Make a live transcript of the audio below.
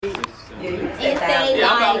say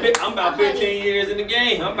I'm about 15 years in the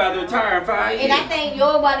game. I'm about to retire in 5 years. And I think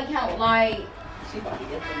your body count like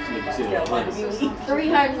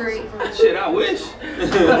 300. Shit, I wish.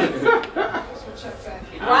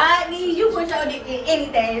 Rodney, you put your dick in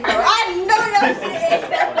anything, so I know your shit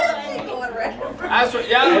is going around. I swear,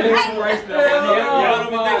 y'all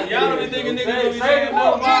don't be thinking niggas gonna be saying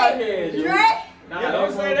no podcast. Drake? Nah,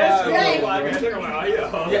 don't say that shit.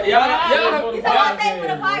 Y'all So I say for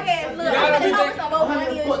the podcast, look, I'm gonna talk some more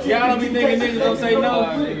money and shit. don't be thinking niggas gonna say no.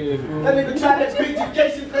 That nigga try that big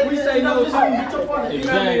Jason. We say no too.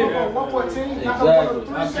 Exactly.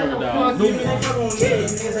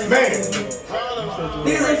 Man.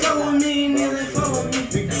 Niggas ain't fucking with me, niggas ain't fucking with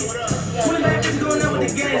me. 25 bitches going out with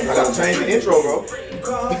the gang. I gotta change the intro, bro.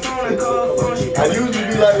 I usually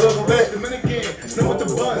be like, welcome back. With the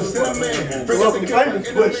buns, cinnamon, welcome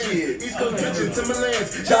famous, but shit. East Coast bitches,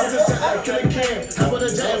 Timberlands, chop this and I kill a can. Top of the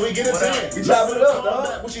jam, we get a tan. We chop it up,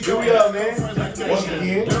 dog. Here we are, man. Once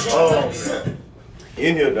again,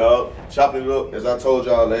 in here, dog, chopping it up. As I told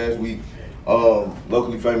y'all last week,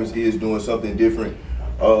 Locally Famous is doing something different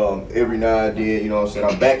every now and then. You know what I'm saying?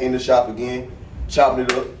 I'm back in the shop again, chopping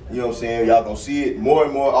it up. You know what I'm saying? Y'all gonna see it more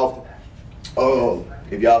and more often.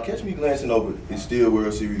 If y'all catch me glancing over, it's still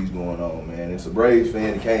World Series going on, man. It's a Braves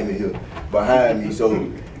fan that came in here behind me,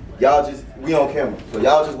 so y'all just, we on camera. So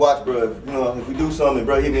y'all just watch, bro. If we do something,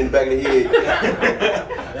 bro, hit me in the back of the head.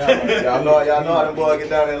 y'all know how them boys get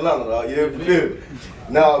down in Atlanta, dog. You ever feel it?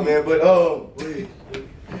 Nah, man, but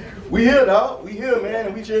we here, dog. We here, man,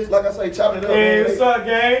 and we just, like I say, chopping it up. Hey, man. what's up,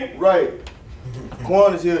 gang? Right.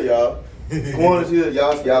 Quan is here, y'all. Quan is here.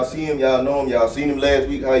 Y'all see him. Y'all know him. Y'all seen him last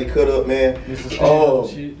week. How he cut up, man. The whole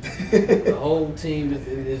team is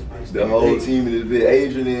the whole team in this bit.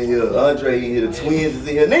 Adrian in here. Andre in here. The twins is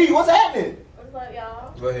in here. Nee, what's happening? What's up,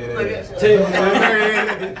 y'all? Go ahead.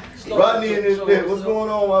 Rodney in this bit. What's going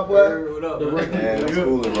on, my boy? What up, Man, I'm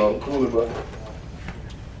cooling, bro. Cooling, bro.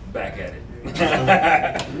 Back at it.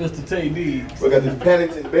 Mr. Tay D. We got this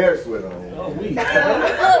Paddington Bear sweat on. Oh, we. Look,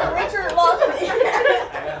 Richard lost it.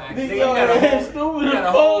 Nigga, you got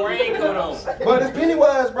a whole raincoat on. But it's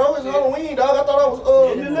Pennywise, bro. It's Halloween, dog. I thought I was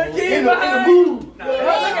in the mood. Look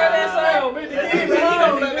at that sound, bitch. The kid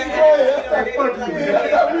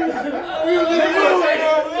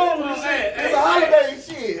It's a holiday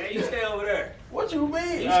shit. Hey, you stay over there. What you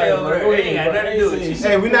mean? You stay over there. It ain't got nothing to do with you.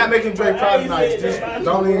 Hey, we're not making Drake proud tonight. Just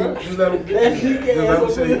don't even, just let him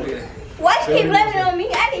say it. Why you keep blaming it on me?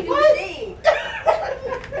 I need you to see.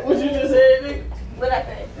 What you just said, nigga? What I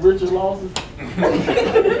say? Richard Lawson.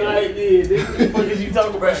 I did. What the fuck is you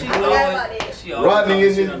talking about? She always Rodney in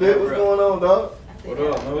this bit. What's going on, dog? What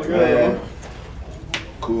up? What's Man.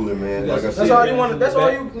 Cooler, man. Like I said. That's all you want. That's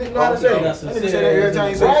all you know how to say. I need to say that every time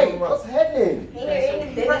you say Right. something. What's happening?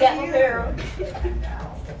 He got my barrel.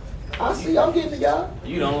 I see. I'm getting to y'all.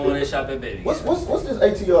 You the only one that shop at Baby. What's this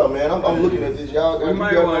ATR, man? I'm looking at this. Y'all got. We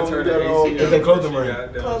might want to turn the AC. It's a clothing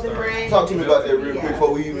brand. Clothing brand. Talk to me about that real quick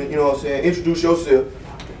before we even, you know what I'm saying? Introduce yourself.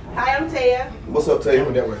 Hi, I'm Taya. What's up,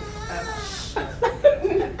 Taylor? That way.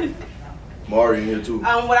 Mari in here too.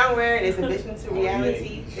 What I'm wearing is Ambition to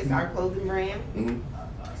Reality. It's our clothing brand.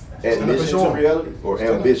 Admission to reality or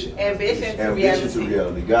ambition? Ambition to Ambition to reality.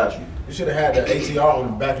 reality. Got you. You should have had the ATR on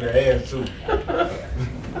the back of the ass too.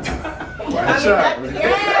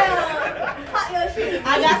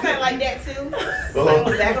 I got something like that too. Something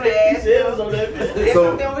on the back of the ass. There's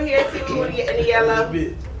something over here too in the yellow.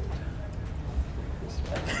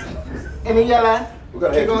 In the yellow. We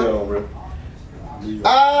gotta have you on, bro. Boy,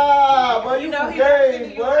 you know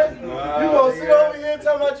games, boy. You gonna sit over here and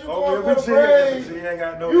talk about you going for the Braves. She ain't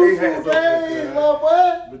got no You A for the hats. Braves, my boy.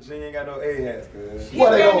 But she ain't got no A hats, cuz. He's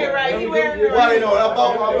wearing it right. He's wearing it Why right. they know? I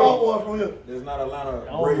bought one from him. There's not a lot of I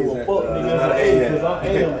don't Braves give a hats. fuck, There's nigga. not an A Cause hat. I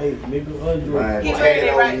am 8, nigga. Man, He's wearing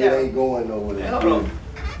it right it now. ain't going nowhere. Hey, hold on.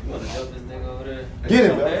 You wanna help this nigga over there? Get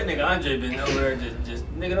him, That man. nigga Andre been over there just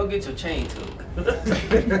nigga, don't get your chain took. Give me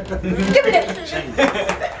that shit.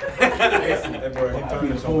 That boy, he turned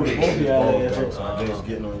this on the Yeah. so I just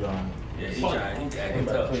getting on y'all. Yeah, he acting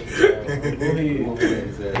tough. He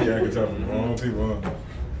acting tough from the wrong people, huh?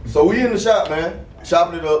 So we in the shop, man.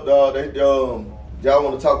 Chopping it up, dog. Y'all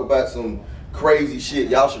want to talk about some crazy shit?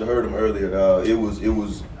 Y'all should have heard them earlier, dog. It was.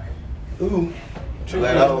 Ooh.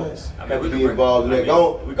 Glad I don't have to be involved in that.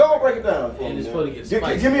 Go on, break it down for And me. it's man. funny to get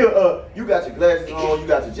spicy. Give me a. You got your glasses on. You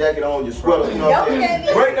got your jacket on. Your sweater. You know what I'm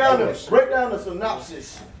saying? Break down the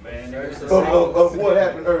synopsis Man, nigga, this is of what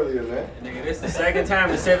happened earlier, man. nigga, this the second time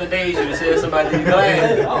in 7 days you done said somebody these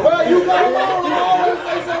glasses. Well, you got them on. You always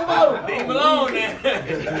say something about them. Leave him alone then.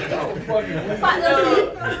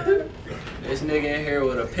 This nigga in here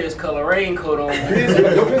with a piss color raincoat on. Your piss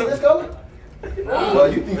this color?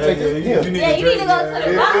 Well, you need to take this Yeah, you need to go to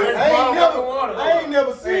the doctor. I ain't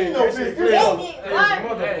never seen no piss this color.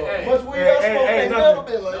 Much weed I smoke ain't never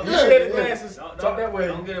been like You that. shade the glasses. Talk that way.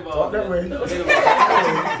 Don't get involved. Talk that way. Don't get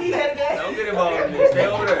involved. He had a gas. Don't get involved. Stay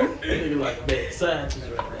over there. Nigga like a bad scientist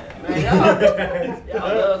right now. Man, y'all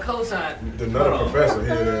love cosign. The nut professor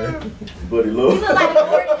here, man. Buddy, You look. look like a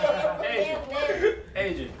organ.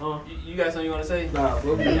 Adrian, you got something you want to say? Nah,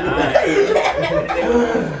 bro. This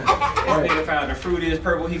nigga found the fruitiest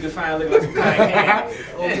purple he could find, looking like some cotton candy.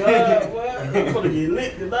 Oh God, what? I'm gonna get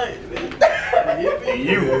lit tonight, man.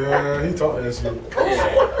 Yeah, he talking that shit.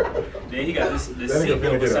 Then he got this That nigga seat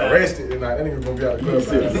finna get beside. arrested tonight. That nigga gonna be out the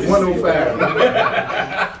club.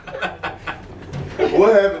 105.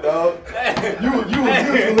 What happened, dog? You was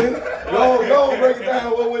useful. Don't break it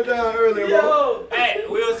down what went down earlier, bro. Hey,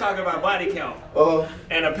 we was talking about body count.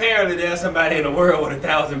 And apparently there's somebody in the world with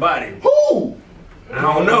 1,000 bodies. who? I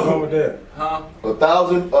don't What's wrong know. with that? Huh?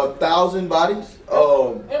 1,000 bodies? It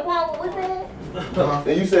won't, what's that?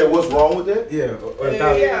 And you said what's wrong with that? Yeah.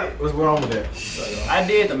 What's wrong with that? I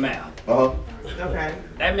did the math. Okay.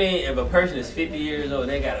 That means if a person is 50 years old,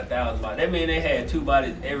 they got 1,000 bodies. That means they had 2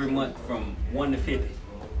 bodies every month from 1 to 50.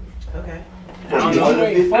 Okay. I don't know.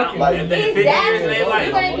 ain't fucking. If they 50 years, they You're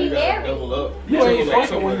like. gonna be married. You ain't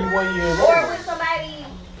fucking when you 1 year Or old. with somebody.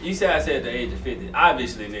 You said I said at the age of 50.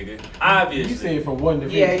 Obviously, nigga. You Obviously. said from 1 to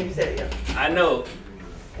 50. Yeah, you said yeah. I know.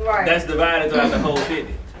 Right. That's divided throughout the whole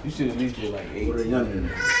 50. You should at least get like 8. With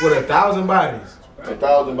 1,000 bodies.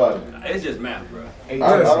 1,000 bodies. It's just math, bro. I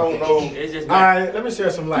don't know. It's just All math. right, let me share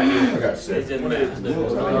some light. I got It's just math.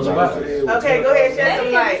 Okay, go ahead, shed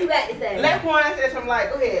some What you light. got to say? Let Quan shed some light.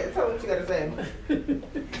 Go ahead. Tell them what you got to say.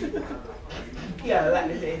 You got a lot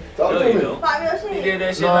to say. Talk No, to you me. don't. Pop your You shit. did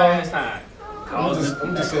that shit No. last time. I'm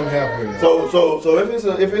just sitting halfway. So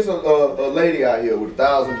if it's a lady out here with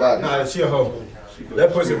 1,000 bodies, Nah, she a hoe.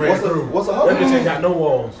 That pussy ran through. what's a hoe? That bitch ain't got no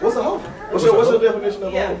walls. What's a hoe? What's your definition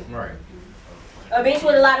of a hoe? Right. A bitch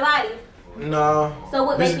with a lot of bodies. Nah. So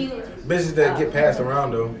what makes you? Bitches that get passed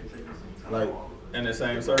around though. Like, In the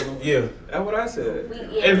same circle? yeah. That's what I said.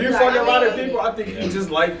 If If you fuck a lot of people, I think you just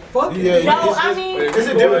like fucking. Yeah, No, it's, I mean. it's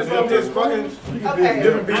a difference from just fucking Okay.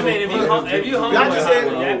 different people. I mean, if you hungry, Y'all just said,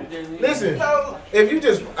 then- listen, So, if you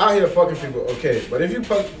just out here fucking people, okay. But if you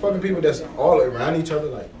fucking people that's all around each other,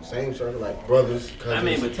 like same circle, like brothers, cousins, I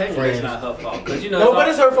mean, but technically it's friends. not her fault. Cause you know. No, but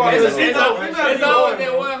it's her fault. It's It's always not-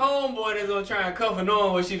 that one homeboy that's gonna try and cover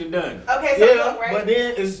knowing what she done done. okay, so Yeah, look, right? but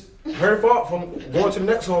then it's her fault from going to the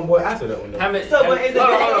next homeboy after that one. Though. How many? So, but is it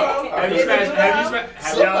hold on, good, hold on. though? Have you Is it smashed? good, Have you though?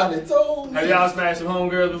 smashed? Somebody told me. Have y'all smashed some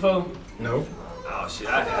homegirls before? No. Oh shit,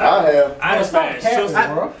 I have. I done smashed.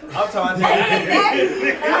 Bro. I'm talking.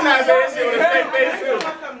 I'm not saying that shit with a straight face too.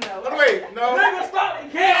 But wait, no. Nigga, stop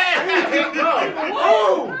it, cat.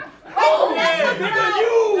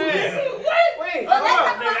 Wait, hold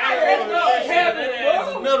up, nigga. I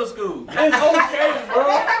ain't middle school. It's okay, bro.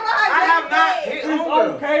 I have not hit It's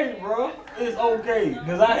homegirl. okay, bro. It's okay.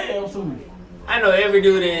 Because I have too. I know every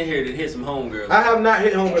dude in here that hit some homegirls. I have not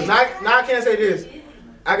hit homegirls. Now I can't say this.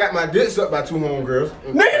 I got my dick sucked by 2 homegirls.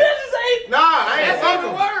 Nigga, that just ain't. Nah, I ain't That's fucking.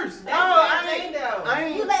 even worse. No, I ain't. I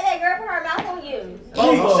You ain't. let that girl put her mouth on you.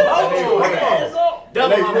 Double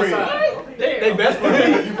They homicide. They best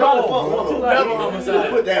friends. You probably fuck one of them. Double homicide.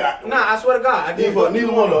 Put that out. Nah, I swear to God, I did Neither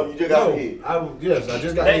neither one of them. You just got No, hit. yes, I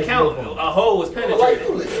just got That hit count. from both of them. A hole was Like penetrated.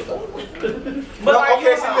 you live. But No, are okay,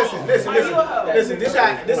 you a see, hoe? listen. Are you a hoe? Listen, this how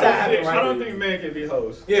happened right I don't here. think men can be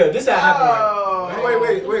hoes. Yeah, this how happened Oh.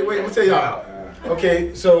 right. Wait, let me tell y'all.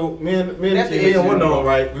 Okay, so me and one on,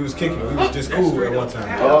 right, we was kicking it. We was just cool at one time.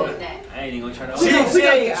 I ain't even gonna try to.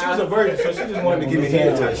 She was a virgin, so she just wanted to give me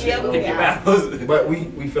head type shit. Yeah, we Pick your got. battles. But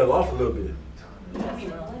we fell off a little bit.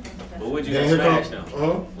 But would you Then have here come, smashed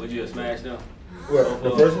them? Would you have smashed them? What, the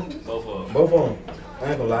first one? Both of them. Both of them. I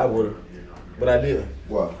ain't gonna lie with her, but I did.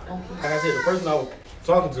 What? Like I said, the person I was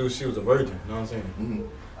talking to, she was a virgin. You know what I'm saying? Mhm.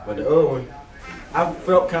 But the other one, I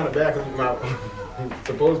felt kind of bad because my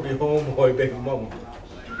supposed to be homeboy baby mama.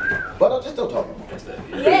 But I just don't talk. Yes,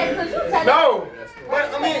 because you tell No,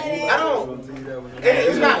 but I mean, I don't.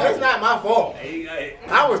 It's not my fault.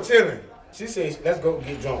 I was chilling. She said, "Let's go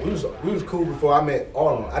get drunk." We was cool before I met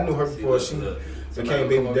all of them. I knew her before she became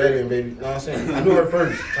baby daddy and baby. You know what I'm saying? I knew her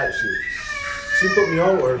first type shit. She put me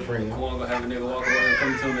on with her friend. You wanna go have a nigga walk around and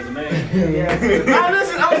come to him as a man? Nah,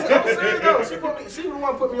 listen, I'm serious though. She was the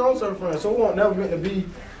one put me on to her friend. So it wasn't never meant to be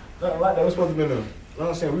nothing like that. It was supposed to be, you know what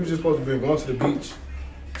I'm saying? We was just supposed to be going to the beach,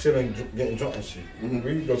 chilling, getting drunk and shit. We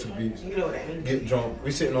go to the beach, You know what I mean? get drunk. We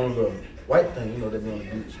sitting on the white thing, you know, that be on the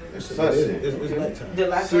beach. It's nighttime. The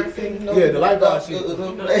lifeguard thing. Yeah, the lifeguard shit.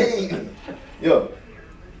 Yo.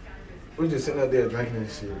 We just sitting up there drinking and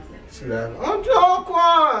shit. She laughing. I'm John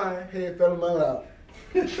Quan. Head fell in my lap.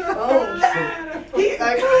 Oh,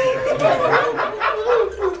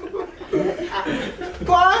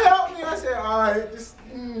 Quan, help me. I said, all right,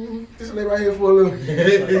 just lay right here for a little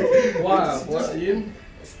bit. Wow, what you?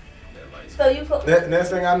 So you put. Next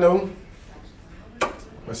thing I know,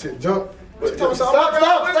 my shit jumped. Stop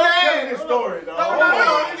telling this story, dog.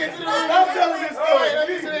 Stop telling this story.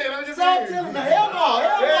 Stop telling the hell no.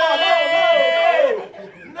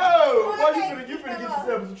 Boy, you finna get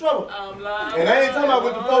yourself in some trouble. I'm lying. And I ain't talking about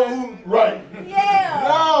with the folk who, right. Yeah.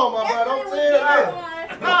 No, my boy, don't tell that.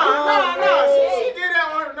 No. She did that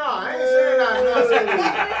one. No, I ain't saying nothing.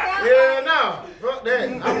 Yeah, no. Fuck that.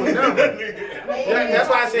 I would never. That's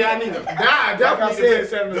why I say I need to die. I definitely said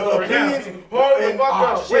something. The opinions. Hold the fuck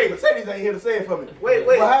up. Wait, Mercedes ain't here to say it for me. Wait.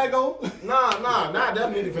 Well, how it go? Nah, I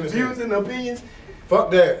definitely need to finish Views it. and opinions. Fuck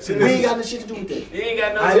that. See, We ain't got no shit to do with that. You ain't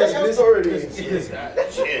got no That's your story then. Listen.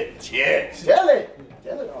 Shit. Tell it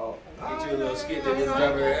all. Get you a little skit to this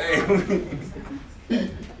driver.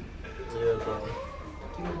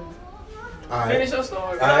 All right. Finish your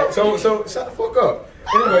story. All right. So shut the fuck up.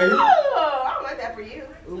 Anyway, I like that for you.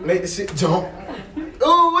 make the shit jump.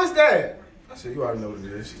 Ooh, what's that? I said, you already know what it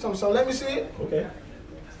is. She told me something. Let me see it. Okay.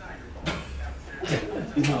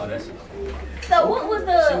 Oh, that's So what was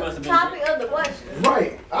the topic of the question?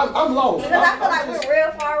 Right. I'm lost. Because I feel like we're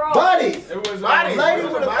real far off. Bodies. It was Lady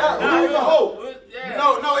with a hoe.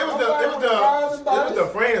 No, it was the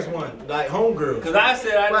friends one, like homegirl. Cause I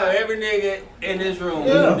said I know every nigga in this room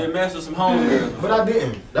that mess with some homegirls. But I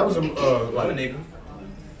didn't. That was a like nigga.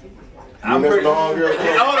 I'm pretty long girl. You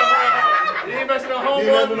ain't messing with You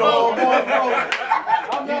homegirls remember no before?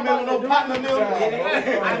 I'm not remember no partner milk. You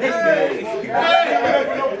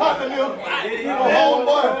remember no partner milk. No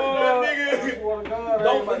homeboy.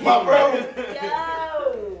 My bro.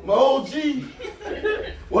 My OG.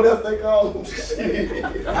 What else they call him? Sincere.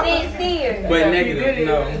 But negative,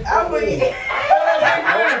 no. I would.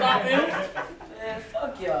 Man,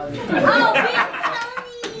 fuck y'all. Oh, bitch,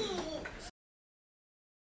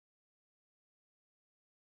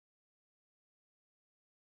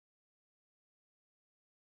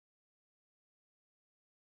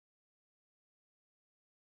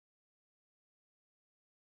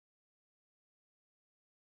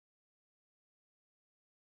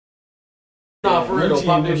 Nah, for real though,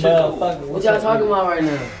 pop this shit. What y'all talking about right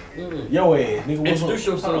now? Yo ass, nigga, introduce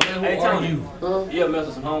yourself, man. Hey, Who are Tony. you? Huh? You ever messed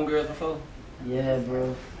with some homegirls before? Yeah,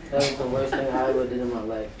 bro. That was the worst thing I ever did in my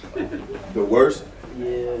life. The worst?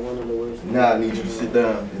 Yeah, one of the worst. Nah, I need you to sit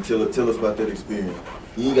down and tell us about that experience.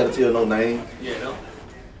 You ain't gotta tell no name. Yeah, no.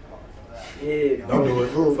 Yeah, don't do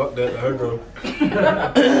it. Fuck that, her girl.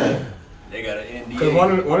 They got an NDA. Cause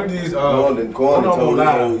one of these Corn one of them told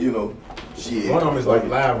live. you know, shit. One of them is like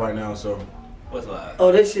live right now, so. What's live?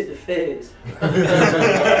 Oh, this shit the feds.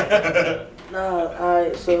 Nah,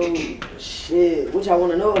 alright, so shit. What y'all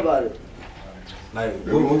wanna know about it? Like,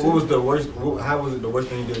 what was the worst? How was it the worst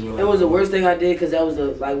thing you did in your life? It was the worst thing I did because that was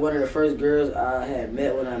one of the first girls I had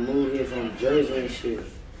met when I moved here from Jersey and shit.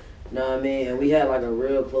 Know what I mean? And we had like a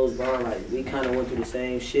real close bond. Like we kind of went through the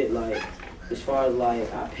same shit. Like as far as like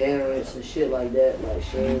our parents and shit like that. Like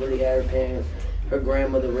she ain't really had her parents. Her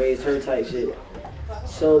grandmother raised her type shit.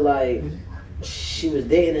 So like she was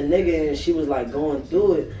dating a nigga and she was like going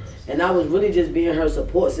through it. And I was really just being her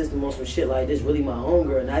support system on some shit like this. Really my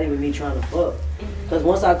homegirl, not even me trying to fuck. Cause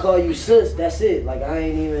once I call you sis, that's it. Like I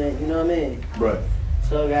ain't even, you know what I mean? Right.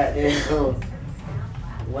 So goddamn,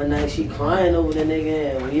 one night she crying over the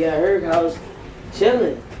nigga and we at her house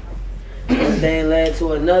chilling. One thing led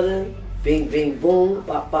to another. Bing, bing, boom,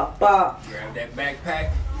 bop, bop, bop. Grab that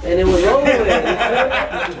backpack. And it was over with.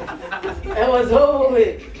 It was over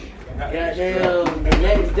with. Goddamn, the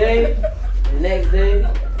next day,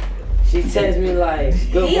 she texts me like,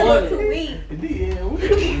 good he morning. looked too weak.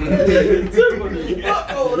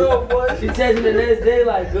 She texts me the next day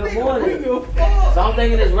like, good morning. So I'm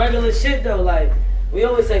thinking it's regular shit though. Like, we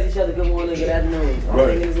always text each other good morning, good afternoon. So I'm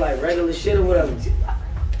thinking it's like regular shit or whatever.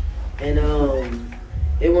 And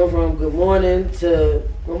it went from good morning to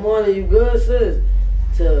good morning, you good sis?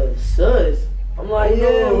 To sus. I'm like,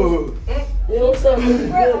 yeah, what's up? What's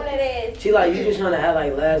good? She like, you just trying to act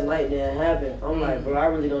like last night didn't happen. I'm like, bro, I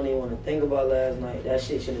really don't even want to think about last night. That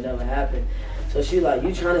shit should have never happened. So she like,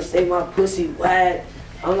 you trying to say my pussy whack?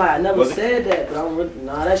 I'm like, I never said that, but I'm really,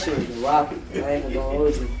 nah, that shit was rocky. I ain't gonna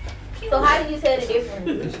hold you. So how do you tell the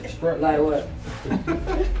difference? Like what?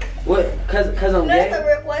 What? Cause I'm That's a gay?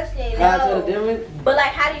 real question. How I tell No. the difference? But like,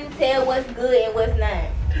 how do you tell what's good and what's not?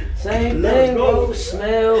 Same thing, bro.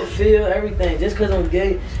 Smell, feel, everything. Just cause I'm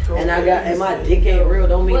gay and my dick ain't real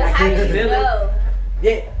don't mean But I how can't do you feel it. know?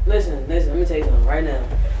 Yeah, listen, let me tell you something right now.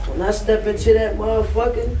 When I step into that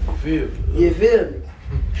motherfucker, you feel me?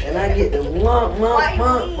 And I get the lump, you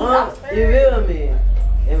feel me?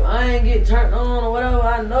 If I ain't get turned on or whatever,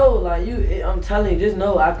 I know, like I'm telling you, just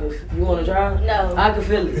know I could. You wanna try? No. I can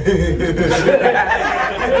feel it.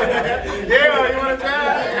 Yeah, you wanna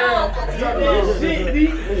try?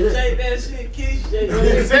 Shake that shit,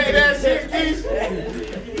 Keisha. Say that shit, Keith.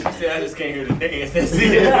 She said, I just came here to dance. That's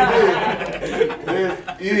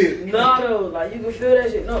it. No, though, like you can feel that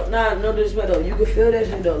shit. No disrespect though. You can feel that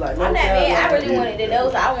shit though. Like no I'm not cap, mad. I like, really wanted to know,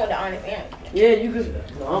 so I want the honest answer. Yeah, you can.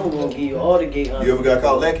 No, I'm gonna give you all the gay. You ever got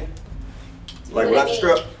caught lacking? Like without the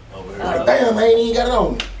strap? Like, damn, I ain't even got it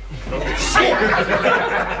on me. Shit!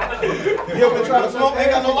 You ever been trying to smoke? Ain't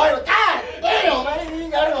got no lighter? God damn, I ain't even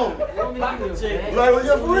got it on me. Like, well,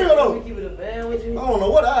 yeah, for real Let though. me keep it a band with you. I don't know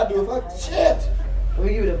what I'd do if I shit. Let me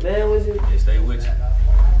keep it a band with you. They stay with you.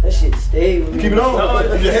 That shit stayed with me. You keep it on? You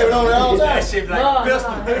just have it on all the time? That shit like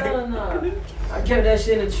pistol. No. I kept that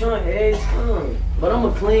shit in the trunk every time. But I'm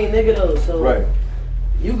a clean nigga though, so Right.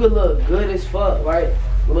 you could look good as fuck, right?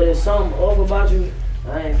 But if something off about you,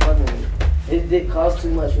 I ain't fucking with it. This dick costs too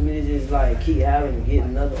much for me to just like keep having to get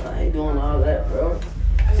another. I ain't doing all that, bro.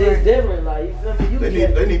 See, it's different, like you feel me? You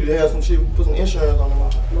They need to have some shit, put some insurance on them.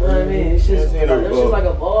 You know what I mean? It's just Yeah, that shit's like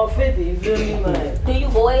a ball 50. You feel me? Like Do you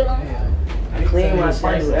boil them? I clean my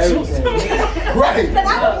shit, do everything. Right. Cause I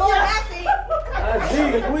was boiled that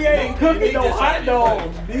shit. We ain't cooking no hot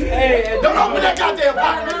dogs. Hey, Don't open that goddamn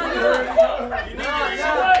pot.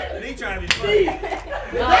 He trying to be funny.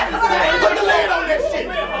 Put the lid on that shit.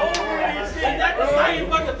 That's the same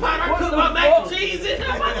fucking pot I cook my mac and cheese in. Now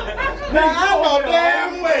I know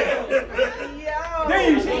damn well.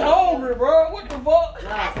 Dude, she hungry, bro. What the fuck?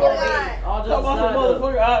 all Talk just about some aside, though,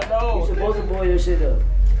 motherfucking hot you dogs. supposed to boil your shit up.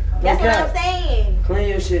 That's what I'm saying. Clean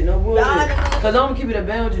your shit, no bullshit. Cause I'm gonna keep it a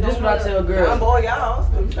band with you. This is what I tell girls. boy, y'all.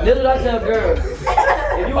 This is what I tell girls.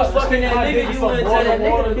 If you was fucking that nigga, you wouldn't tell that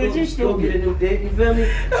nigga to go get a new dick. You feel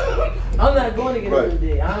me? I'm not going to get a new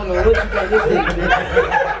dick. I don't know what you think this nigga did.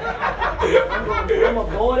 I'm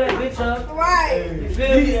gonna blow that bitch up. Right. You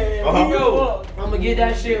feel me? Yo, I'm gonna get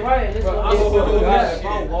that shit right. And it's I gonna swear to be God, if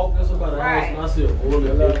I walk in somebody's house and I see an oil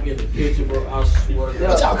in the kitchen, bro, I swear to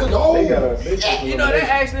What y'all God. cook? Oh, You know, that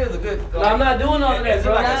actually is a good. No, I'm not doing all of that, Is it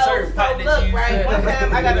bro. like a certain pot that Look, you right, one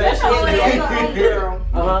time I got a girl.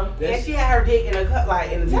 And she had her dick in a cup,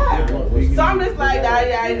 like in the towel. So I'm just like,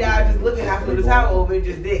 just looking after the towel over and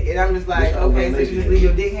just dick. And I'm just like, okay, so you just leave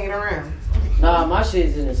your dick hanging around. Nah, my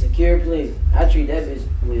shit's in a secure place. I treat that bitch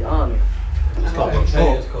with honor. It's called a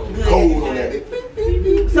trunk. Cold on that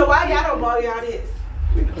bitch. So why y'all don't ball y'all this?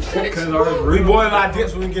 we boil our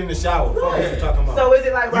dips when we get in the shower. Fuck what you talking about. So is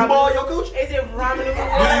it like You ball your cooch? Is it ramen noodle Do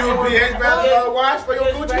water? you use pH balance wash for your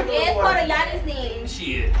coochie? Yeah, it's part of y'all's name.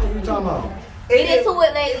 Shit. What you talking about? Get into it,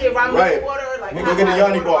 Is ladies. it ramen Right. noodle water? Like We go get the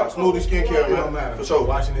Yanni bar, smoothie skincare, It don't man. matter. For sure.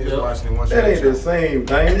 Washing it is washing it. Once That ain't the same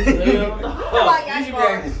thing.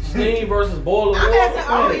 Steam versus boiling I'm water.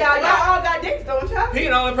 asking all y'all all got dicks, don't y'all? He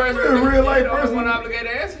the only person. In real life, he the only person. one obligated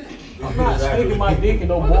to answer. I'm not sticking my dick in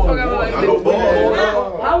no What the fuck boiling I water. like? I know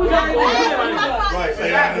ball. Why would y'all even do that?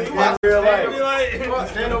 Right.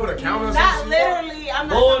 Stand over the counter or Not some shit. literally. I'm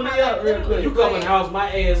not Blow talking me about up real quick. You come in the house, my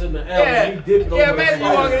ass in the air, Yeah, and he dipping over yeah. the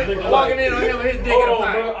Imagine you walking in on him with his dick in Hold the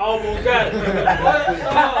on, bro. I pot. almost got it.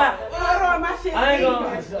 Hold on, my shit. I ain't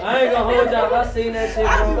gonna hold y'all. If I seen that shit,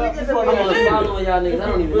 bro, I'm gonna follow y'all niggas. I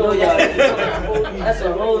don't even know y'all niggas. That's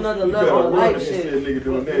a whole nother level of life shit. Nigga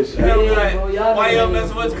doing that shit. I'm Yeah, like, bro, y'all why you niggas-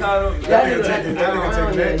 mess what's called? Y'all That niggas nigga taking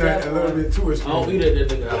that nut a little bit too I don't extreme. eat at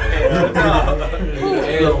that nigga house.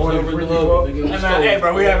 Hey,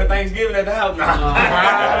 bro, we having Thanksgiving at the house now.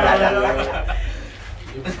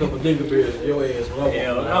 A couple nigga beers, your ass.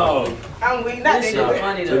 Hell no. I'm weak, not This shit nigga.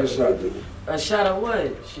 funny Take a though. shot, dude. A shot of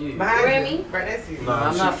what? Shit. Behind Remy? you. Bro, that's it.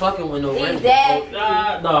 I'm not fucking with no Remy. Exactly.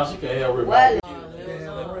 Nah, she can't have Remy. Well,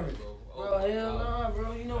 Bro, hell nah,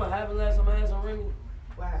 bro. You know what happened last time I had some Remy?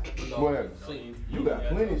 What? You got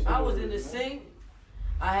plenty of I was in the sink.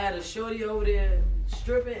 I had a shorty over there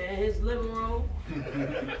stripping in his living room,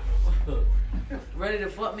 ready to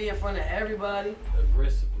fuck me in front of everybody.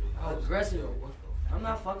 Aggressive. I'm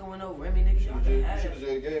not fucking with no Remy nigga. Y'all can have You should it.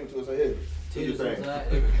 have just gave it to us ahead. Do your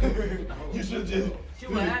thing. You should just She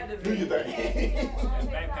was active. do your thing.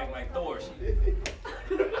 Backpack like Thor shit.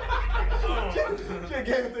 Just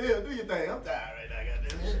gave it to him. Do your thing. I'm tired right now.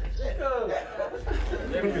 Goddamn.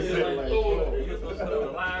 You was supposed to put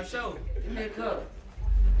up a line our show. Give me a cup.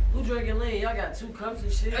 Who drinking lean? Y'all got 2 cups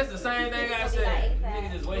and shit. That's the same thing I said.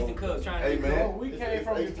 Nigga just wasting cups trying to. Hey man, We came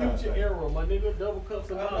from the future era, my nigga. Double cups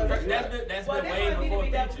of wine. That's been way before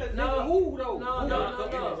future. No, Who though?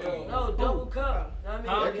 No, double cup. I mean,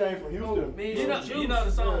 that came from Houston. You know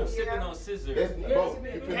the song "Sipping on Scissors." That's bro.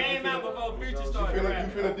 Came out before Future started You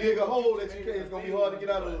rapping. finna dig a hole that you can't. It's gonna be hard to get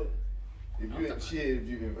out of.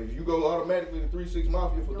 If you go automatically to 3-6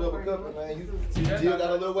 Mafia for double cup, man, you still got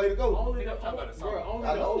a little way to go. Only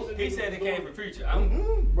the older He said it came from Future.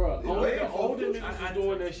 Bro, only the older niggas was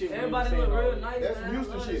doing that shit. everybody look real nice. That's man.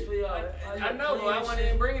 Houston I love shit. this for y'all. I know, but I wasn't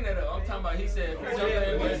even bringing that up. I'm talking about. He said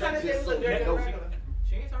Future. What you trying to say? Look dirty on the regular.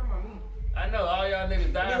 She ain't talking about me. I know all y'all niggas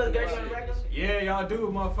You dying look for dirty that on the shit. regular. Yeah, y'all do,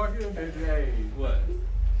 motherfucker. Hey, What?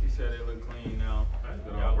 she said they look clean now.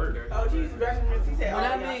 Y'all work dirty. Oh, she's dressing. She said, When oh,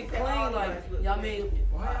 I yeah, mean she said, clean, oh, like, nice look. y'all mean,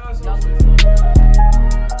 Why y'all so y'all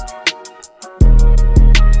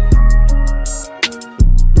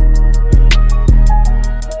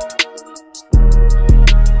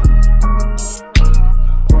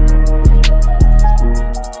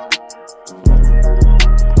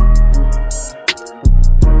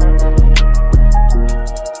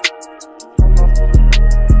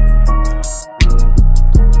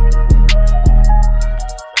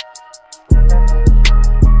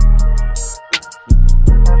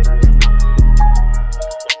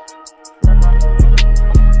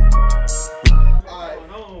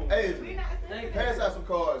Pass out some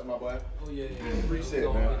cards, my boy. Oh yeah. Reset, Let's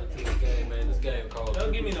go man. get into this game, man. This game called.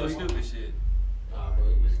 Don't give me no stupid shit. Nah, bro,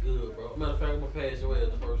 it's good, bro. Matter of fact, I'm gonna pass your way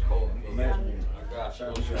at the first call. I got you.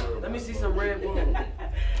 Don't you worry Let about me it. see some Red Bull.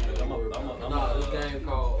 Nah, this game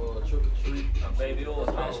called Trick or Treat. A baby oil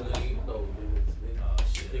specialist. No, dude. Oh I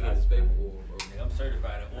shit. think it's baby oil, bro. I'm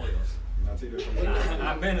certified in oils.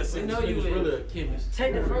 I've been a You since. know It's you really is. a chemist.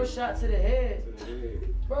 Take the first shot to the head.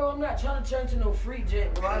 Bro, I'm not trying to turn to no freak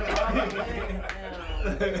jet, bro. They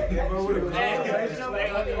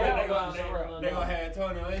gonna have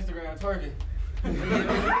Tony on Instagram twerking.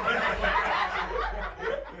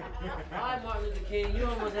 Alright, Martin Luther King, you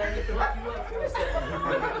almost had me fuck you up for a second.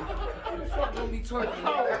 Who the fuck gonna be twerking?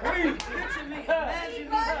 Picture me, imagine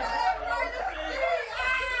me.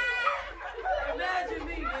 Imagine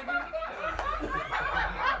me, nigga.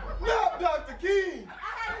 Not Dr. King.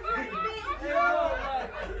 Yo, like,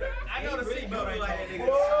 I know the seatbelt ain't like that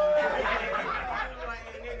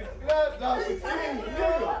Not Dr. King,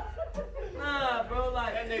 nigga. nah, bro,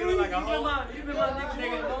 like, That nigga look like a hoe. you been my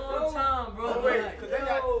nigga for a long time, bro. Like,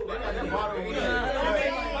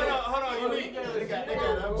 Hold on, you mean?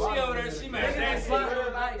 She over there, she mad.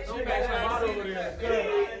 She mad.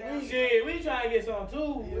 Shit, we trying to get some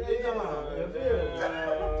too.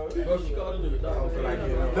 Bro, she called a nigga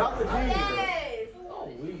Dr. King.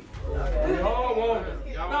 We all want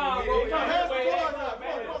it. Nah, bro, we Pass can't the wait. cards out.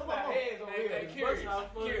 That's how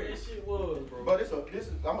funny this shit was, bro. But this is,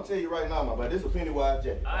 I'm gonna tell you right now, my boy. This is a Pennywise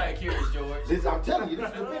jacket. All right, curious, George. This, I'm telling you, this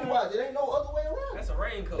is a Pennywise. It ain't no other way around. That's a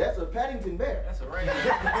raincoat. That's a Paddington bear. That's a raincoat.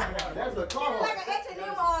 That's a car. Like an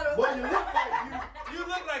H&M model. Boy, you look like You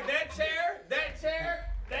look like that chair.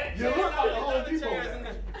 You look like a Home other Depot chairs guy. in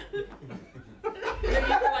there. Nigga, you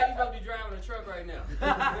look like you supposed to be driving a truck right now.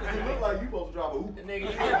 You look like you supposed to drive a Uber.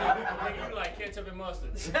 Nigga, you like ketchup and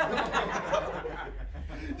mustard.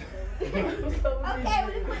 Okay,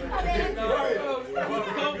 we put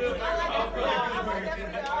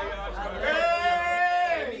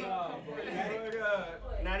Hey!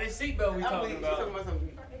 Now this seatbelt we talking about.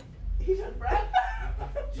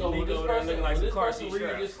 So when this Nico there person, looking like when some this car person seat read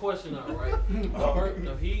straps. this question out, right?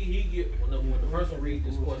 If he get when the person read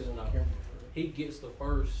this question out, he gets the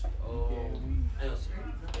first answer,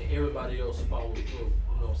 and everybody else follows through. You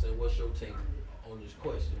know what I'm saying? What's your take on this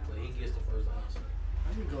question? But he gets the first answer.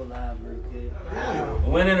 let me go live real quick.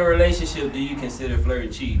 When in a relationship do you consider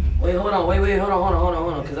flirting cheating? Wait, hold on, hold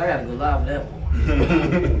on, cause I gotta go live with that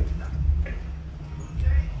one.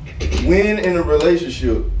 When in a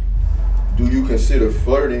relationship do you consider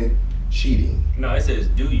flirting cheating? No, it says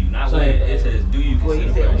do you, not So, when. It says do you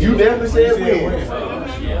consider flirting You cheating? definitely said when.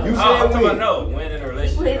 Yeah. You I'm said talking when. about no, when in a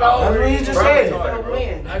relationship. That's what you just said.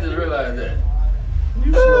 I just realized that.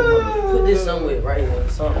 Put this somewhere right here.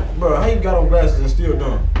 Something. Bro, how you got on glasses and still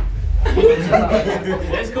dumb?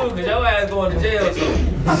 That's cool, cause your ass going to jail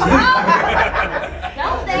soon. Don't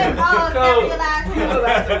say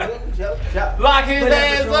sterilize. Lock his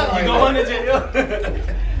ass up, you going to jail.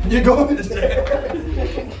 You going to jail.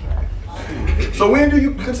 So when do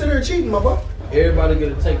you consider it cheating, my boy? Everybody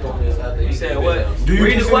get a take on this after You said what? Do you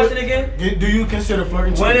Read the consider- question again. Do you consider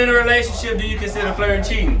flirting When cheating? in a relationship do you consider flirting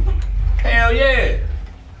cheating? Hell yeah.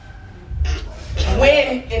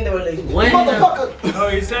 When in the relationship. When Motherfucker. Oh,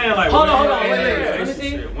 he's saying like. Hold on, when hold on, you're in wait, a wait, let me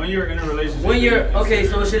relationship. see. When you're in a relationship. when you're okay,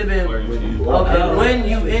 so it should have been okay. When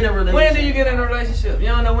you in a relationship. When do you get in a relationship? You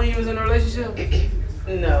don't know when you was in a relationship?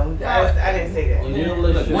 No, I didn't say that. When you're in a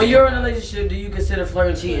relationship. When you're in a relationship, do you consider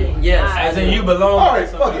flirting cheating? Yes. As in you belong. All right,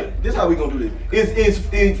 fuck it. This is how we gonna do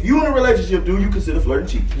this. If you in a relationship, do you consider flirting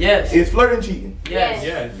cheating? Yes. Is flirting cheating? Yes.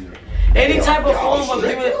 Yes. Any type of form of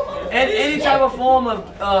human, and any type of form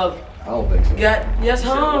of I don't think so. yes,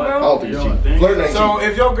 huh, I bro? don't think it's cheating. Flirting ain't So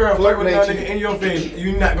cheating. if your girl flirt with Flirting ain't another nigga cheating. in your face,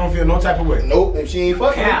 you not gonna feel no type of way. Nope, if she ain't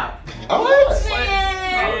fucking. All right.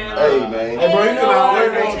 Hey, man. Hey, bro, you can lie all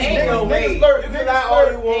you Ain't want to. no way. You can lie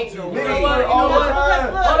all you want to. You know Niggas what? flirt all the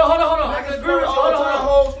time. Hold on. I can agree with you. Hold on.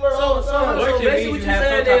 Hoes flirt all the time. So basically what you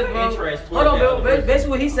saying is, bro. Hold on, bro. Basically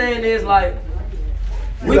what he's saying is like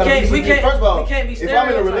we can't be First of all, stereotyping. if I'm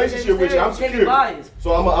in a relationship with you, I'm secure.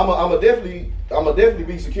 So I'm definitely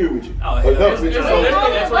be secure with you. Oh, hell, Enough with you. So-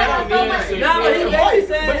 that's right. Nah, but he basically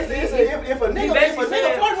saying If a nigga basically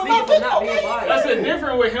flirt with my speaking for bitch, not being okay. That's biased. a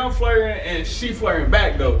different with him flirting and she flirting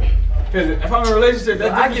back though. Because if I'm in a relationship,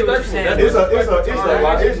 that's I get what you're saying.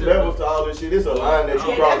 It's levels to all this shit. It's a line that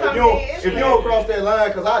you cross. If you don't cross that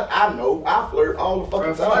line, cause I know I flirt all the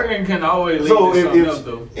fucking time. Flirting can always lead So to something if else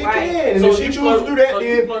though. it can, and So if she you chooses to do that, so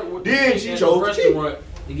you flirt with the then chick she at chose the to cheat. restaurant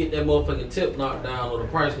to get that motherfucking tip knocked down or the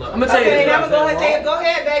price knocked I'm down. gonna tell you Okay, this. now go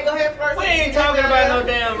ahead, babe. Go ahead first. We ain't talking about no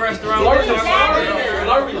damn restaurant. Flirting We're is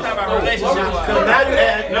talking about relationships. Cause now you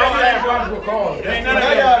add probable cause. Ain't Now none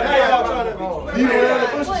of y'all that. trying to beat around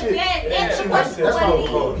the bush shit. That's probable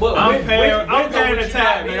cause. But I'm paying when the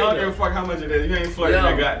tab, man. I don't give a fuck how much it is. You ain't flirting Yo.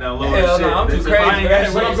 that goddamn low Hell shit. no, I'm too This is- crazy I ain't for got that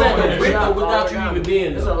it. what I'm saying, Where with you going? without you even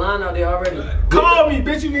being There's a there. line out there already. Call me,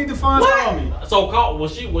 bitch. You need the funds. Call me. So call when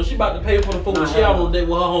she about to pay for the food, when she out on a date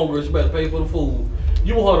with her homegirl, she about to pay for the food.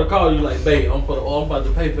 You want her to call you like, babe, I'm about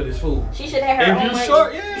to pay for this food. She should have her own If you money.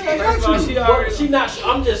 short, yeah, I got you. She But already. she not.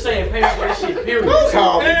 I'm just saying, pay for this shit. Period. Don't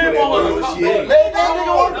call me for Man, that want her to bullshit. call- Let that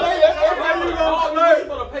nigga want to pay that. Everybody Everybody call gonna you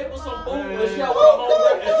for to pay for some food, and she out with her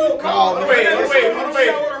homegirl, and you call me. Wait.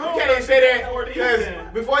 You can't even say that because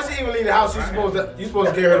before she even leave the house, you supposed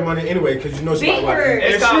to give her the money anyway because you know she might Big watch word.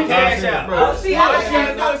 it. It's called cash out. Oh, see, I All she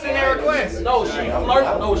gotta do is send her request. No,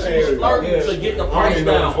 she's flirting to get the price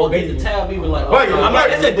down or get the tab even like. Wait, I'm not.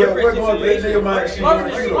 It's a different situation.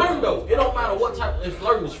 Flirting is flirting though. It don't matter what type. If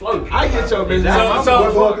flirting is flirting. I get your business.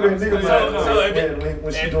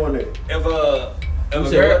 when she doing that. If a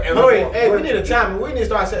said girl, what? if No, wait, hey, we need a timer. We need to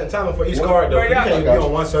start setting timer for each card though. You can't be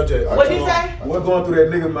on one subject. What you say? What's going through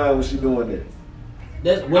that nigga mind when she doing that?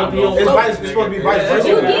 That's what if you don't It's flirt. supposed to be vice versa.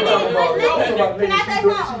 You get it, but listen, can I say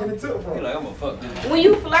something? you like, I'm gonna fuck this. When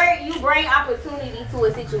you flirt, you bring opportunity to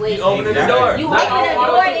a situation. You opening the door. You Not open a all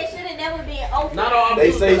door opportunity. that should have never been open. Not all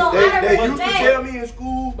They say So they I used to respect- tell me in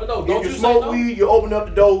school, But no, if don't you you smoke say no? weed, you open up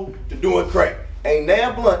the door to doing crack. Ain't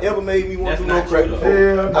Nan Blunt ever made me want to do no That's crack not before.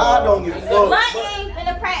 true, I don't give a The fuck. blunt and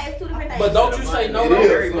the practice two different things. But don't you say no? It though?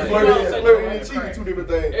 is. You know Flirting what I'm saying? flirting and cheating, two different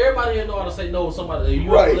things. Everybody here know how to say no to somebody. If you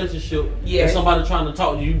Right. in a relationship Yes. and somebody trying to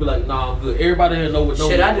talk to you, you be like, nah, I'm good. Everybody here know what no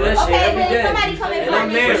Shit, I do that shit Okay, every but if day. somebody come in And front I'm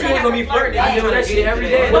of me, married. you ain't gonna be flirting. I do that shit every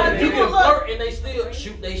day. But you can Look. flirt and they still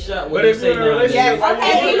shoot they shot when But they if say you're in a no. relationship, Yes. why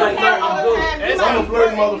Okay, you you like, flirt nah, all I'm the good. time. You I'm might a be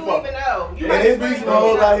flirting flirting, you motherfucker. even know. You And might there's be be some flirting.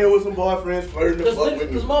 hoes out here with some boyfriends flirting the fuck with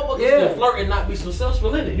Because me. motherfuckers Yeah. can flirt and not be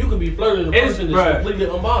successful in it. You can be flirting and the It's- person is bruh. completely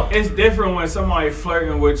unbothered. It's different when somebody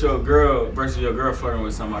flirting with your girl versus your girl flirting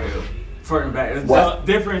with somebody else. Flirting back. It's What? just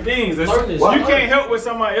different things. Flirting is You flirting. can't help what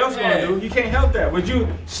somebody else gonna do. You can't help that. But she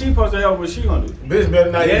supposed to help what she gonna do. Bitch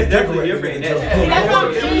better not Yeah, even it's definitely decorate different. the joke. That's what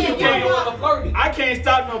I'm You saying. can't go on the flirting. I can't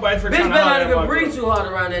stop nobody for Bitch trying to better holler not at even my breathe girl. too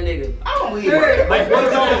hard around that nigga. I don't believe it. Like, what's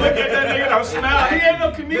gonna look at that nigga? Don't smile. He ain't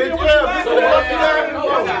no comedian. What you laughing So at? what y'all don't know?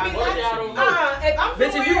 What y'all don't know? If I'm Bitch,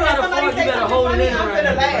 if you somewhere got and a somebody fart, you say better something hold it funny, in I'm right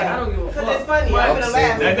gonna now. laugh. I don't give a Because fuck. it's funny. I'm gonna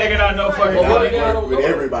laugh. That nigga not no fucking But what I if y'all don't with know?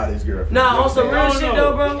 everybody's girlfriend. Nah, on some real shit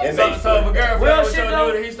though, bro. And So they if a girl Real flirt with shit your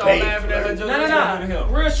though. dude, he start They laughing at her just No, no, like you do to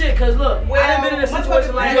him. no. Real shit, cause look, I done been in a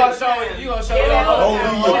situation like You that. gonna show it. You gonna show Yeah, it. don't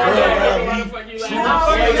leave your girl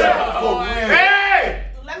around me. Hey!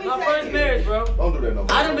 Let me My tell first you. marriage, bro. Don't do that no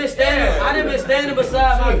more. I done been standing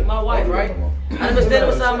beside my wife, right? I done been standing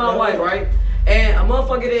beside my wife, right? And a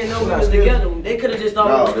motherfucker didn't know we was together. They could have just thought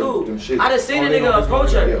Nah, we was them cool. shit- I done seen a they nigga gonna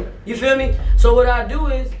approach do her. that. You feel me? So what I do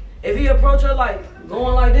is, if he approach her like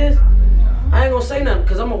going like this, I ain't gonna say nothing,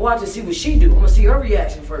 cause I'm gonna watch and see what she do. I'm gonna see her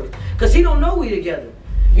reaction first, cause he don't know we together.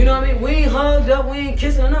 You know what I mean? We ain't hugged up, we ain't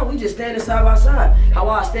kissing or nothing. We just standing side by side. How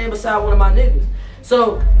I stand beside one of my niggas.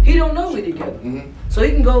 So he don't know we together. So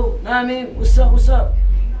he can go, know what I mean? What's up? What's up?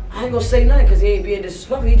 I ain't gonna say nothing because he ain't being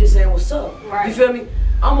disrespectful. He just saying what's up. Right. You feel me?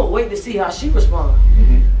 I'm gonna wait to see how she respond.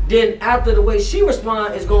 then after the way she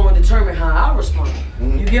respond is going to determine how I respond.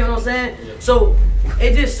 You get what I'm saying? So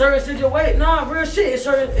it just certain situations. Nah, real shit. It's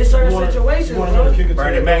certain situations.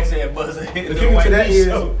 Bernie Mac said buzzer. The kicker to that is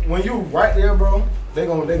when you right there, bro, they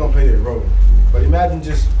gonna play that role. But imagine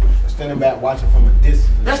just standing back watching from a distance.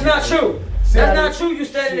 That's not true. That's not true. You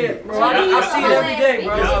standing there, bro. I see it every day,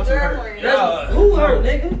 bro. Who hurt,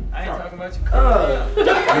 nigga? I ain't talking about you.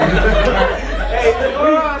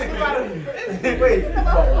 Wait.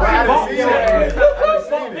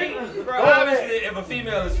 Obviously, if a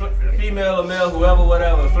female or male, whoever,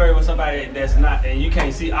 whatever, flirting with somebody that's not, and you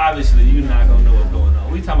can't see, obviously, you're not gonna know what's going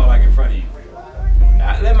on. We talking about like in front of you.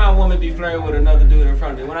 I let my woman be flirting with another dude in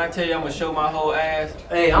front of me. When I tell you I'm gonna show my whole ass,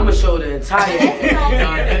 hey, I'm gonna show the entire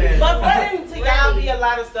ass. But flirting to y'all be a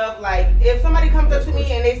lot of stuff. Like if somebody comes up to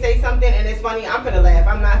me and they say something and it's funny, I'm finna laugh.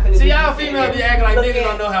 I'm not finna. See, y'all females be acting like niggas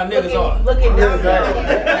don't know how niggas are. Looking down. It's the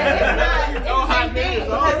same thing.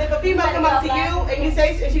 Because if a female come up to you and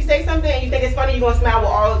she say something and you think it's funny, you gonna smile with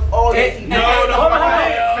all your teeth. No,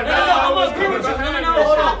 I'm gonna agree with you. No,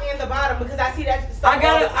 hold on. In the bottom because I see that.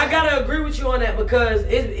 I gotta agree with you on that because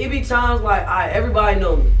it be times like, everybody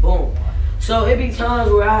know me, boom. So it be times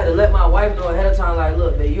where I had to let my wife know ahead of time, like,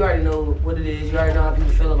 look, babe, you already know what it is, you already know how people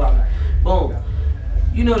feel about me, boom.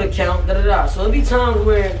 You know the count, da-da-da. So it be times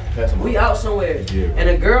where we out somewhere and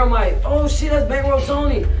a girl might, oh shit, that's Bankroll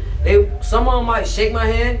Tony. Someone might shake my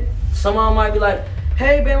hand, someone might be like,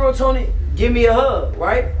 hey, Bankroll Tony, give me a hug,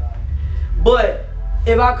 right? But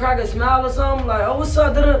if I crack a smile or something, like, oh, what's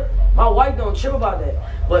up, da-da, my wife don't trip about that.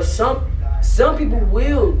 But some people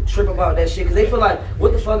will trip about that shit because they feel like,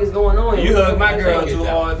 what the fuck is going on here? You hug my girl too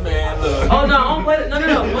hard, man. Look. Oh no, I don't play that.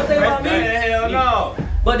 No. One thing about me. Hell no.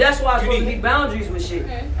 But that's why it's supposed to be boundaries with shit.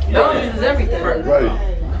 Boundaries is everything.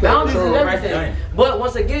 Right. Boundaries is everything. But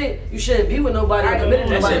once again, you shouldn't be with nobody or committed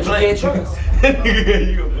to nobody that you can't trust.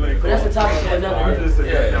 But that's the topic for another day.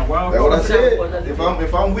 That's what I said.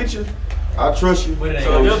 If I'm with you, I trust you. So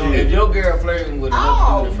if your girl flirting with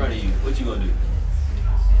another dude in front of you, what you gonna do?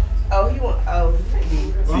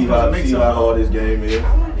 See how hard this game is.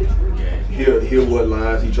 Hear what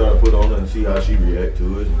lines he try to put on her and see how she react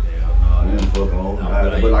to it. Fuck on.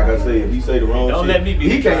 But like I say, if he say the wrong shit,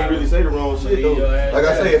 he can't really say the wrong shit though. Like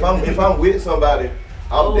I say, if I'm with somebody,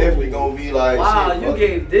 I'm definitely gonna be like, wow, you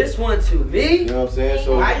gave this one to me? You know what I'm saying?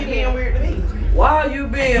 So why you being weird to me? Why you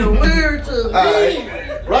being weird to me?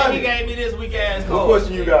 Right. He gave me this weak ass call. What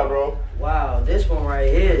question you got, bro? Wow, this one right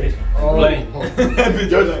here. Blake.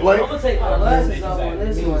 Judge Blake. I'm gonna take my glasses off on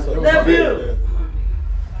this one. Nephew.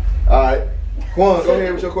 Alright. Quan, go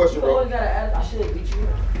ahead with your question, bro. I should have beat you.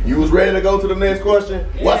 You was ready to go to the next question?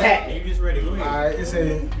 Yeah. What's happening? You just ready. Go ahead. Alright, it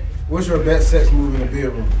says, what's your best sex move in the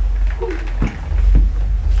bedroom?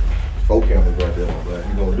 4 cameras right there, my boy.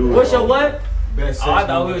 You gonna do it? What's your what? Best sex I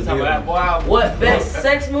thought we was talking about what best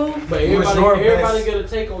sex move? But everybody get a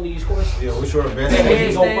take on these questions. Yeah, what's your best He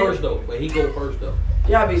sex go first though. But he go first though.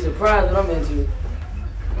 Y'all be surprised what I'm into.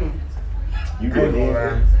 You good,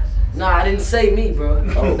 man? Nah, I didn't say me, bro.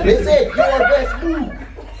 Oh, they said your best move.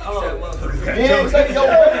 Oh, you didn't say your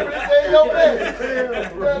best. You said your best. They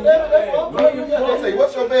say,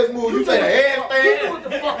 what's your best move? You say the handstand. what the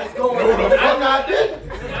fuck is going No, the on? fuck I didn't.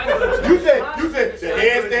 You said the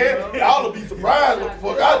handstand. Y'all will be surprised what the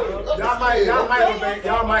fuck I do.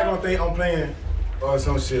 Y'all might gonna think I'm playing or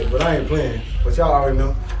some shit, but I ain't playing. But y'all already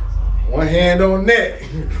know. One hand on neck,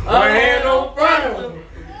 one hand on front.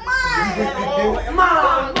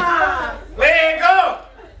 Mom. Leg up.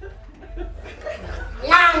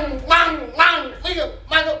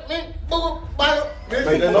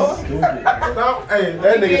 Make that noise? Hey,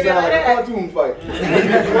 that nigga sound like a cartoon fight.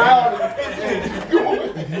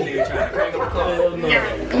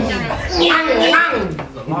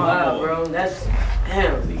 Wow, bro, that's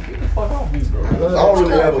damn. I don't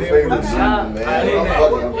really have a favorite move, man.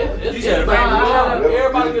 You said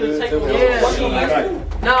Everybody get a take on Yeah.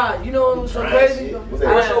 Nah, you know what's so crazy?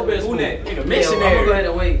 What's your best move? Nigga, I'm missionary. gonna go ahead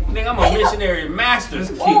and wait. Nigga, I'm a missionary master. I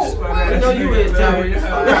know you is, Terry. Make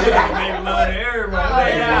love to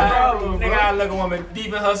everybody. Nigga, I look a woman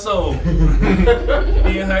deep in her soul.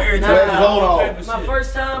 Be in her every time. My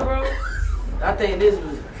first time, bro. I think this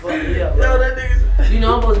was fucking me up, bro. You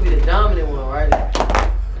know I'm supposed to be the dominant one, right?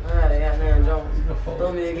 Alright, goddamn, Joe.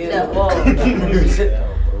 Throw me against the wall.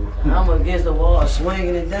 I'm against the wall,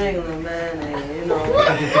 swinging and dangling, man, and you know.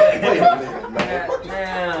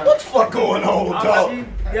 What the fuck going on, dog? She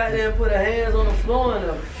goddamn put her hands on the floor and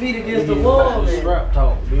her feet against the wall, man.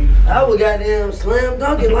 I would goddamn slam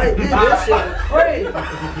dunk it like this. That shit was crazy. I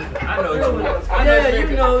know what you mean. Yeah, you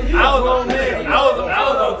know, you I a grown man.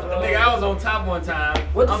 was on top one time.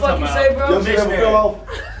 What the fuck you say, bro? Your shit never fell off?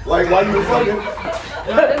 Like while you were fucking?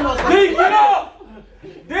 D, get up! D,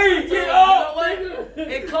 get up!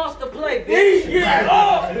 It costs to play, bitch. D, get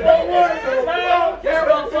up!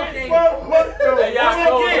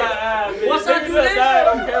 Once I do this,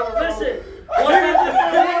 listen. Once I do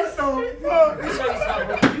this, let me show you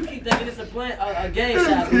something. You keep thinking it's a game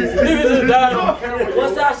shot.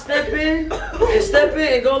 Once I step in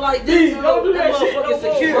and go like this, that motherfucking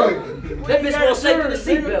secure. That bitch won't shake in the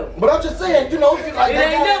seatbelt. But I'm just saying, you know, like it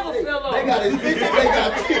ain't never fell off. They got expensive, they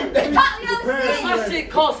got cheap. My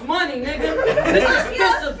shit costs money, nigga. This is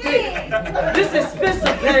expensive dick. This is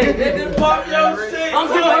expensive pay, nigga. I'm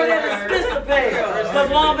giving her that expensive pay. Cause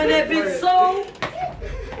while I'm in that bitch soul,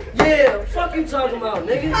 yeah, fuck you talking about,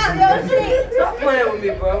 nigga. Stop playing with me,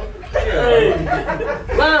 bro. Hey.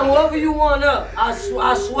 Line whoever you want up. I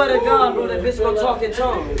swear to God, bro, that bitch gonna talk in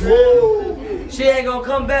tongues. She ain't gonna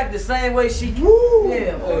come back the same way she.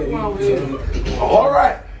 Yeah, what's wrong with you? All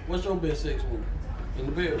right. What's your best sex move? In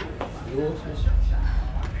the bedroom. Yours?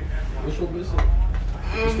 What's your best sex?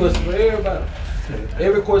 This question for everybody.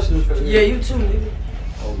 Every question is for everybody. Yeah, you too, nigga.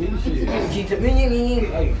 Oh, me shit. Keep the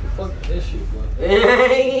Hey, fuck that shit, bro.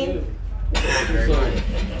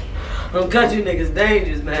 Them country niggas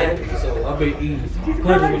dangerous, man. So I've been eating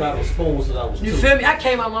punch without a spoon since I was 2. You feel me? I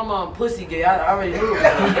came out my mom pussy gay. I already knew it. I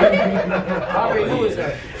already knew it.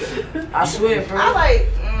 I swear, bro. I like.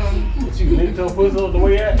 What you licked your pussy on the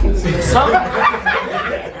way out?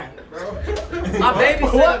 My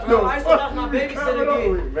babysitter, bro. I used to watch my babysitter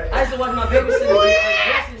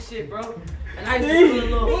get and shit, bro. And I used to feel a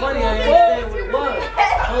little funny. I didn't understand what it was.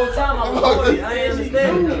 The whole time I was bored. I didn't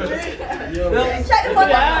understand it. Shut the fuck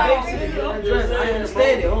up. I didn't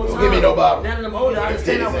understand it the whole time. Give me no bottle. Now that I'm older, I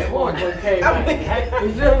understand I was born. You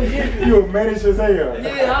feel me? You a menace as hell.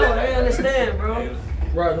 Yeah, I understand, bro.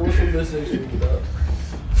 Right, what's your best sex move, dog?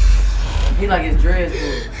 He like his dreads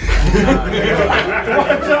full.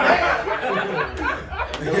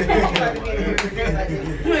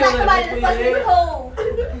 You like somebody to fuck you cold.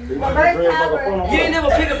 Reverse power. You ain't never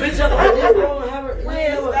pick a bitch up like this, bro, and have her. You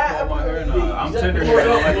ain't never. I'm tender.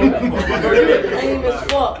 Lame as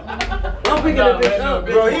fuck. I'm picking a bitch up,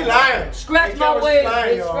 Bro, he lying. Scratch my waist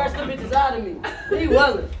and scratch the bitches out of me. He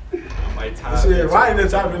wellin'. Shit, why ain't that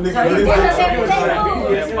type of nigga?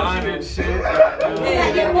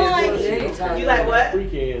 You like what?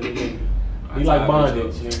 You like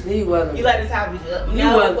bondage. He wellin'. You like the top of it up. You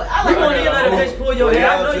wellin'. You want to let a bitch pull your hair.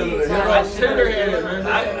 I know you ain't tired. I'm tender-headed,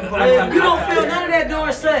 man. You don't feel none of that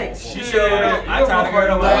during sex. She sure. I tried to hurt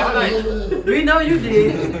her last night. We know you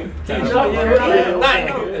did. I'm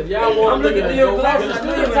looking through your glasses. I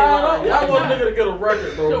know you're tired up. Y'all want a nigga to get a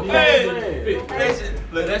record, bro. Hey,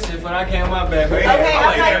 look, that shit when I came my back. Okay, my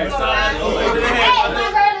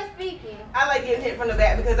girl is speaking. I like getting hit from the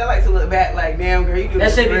back because I like to look back like, damn girl, you do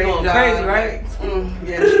that shit be great going job. crazy, right?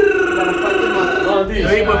 Yeah. Do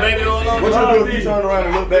he put baby oil on? What you do if you turn around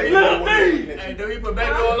and look back? Hey, do he put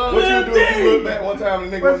baby oil on? What you do if you look back one time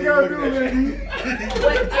and the nigga wasn't even looking at you?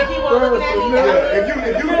 What, if he wasn't looking at me? Yeah, if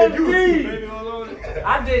you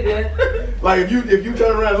I did that. like if you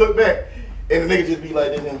turn around and look back and the nigga just be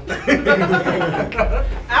like this,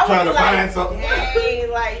 trying to find something. Hey,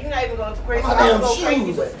 like you're not even going to crazy. My I'm damn go crazy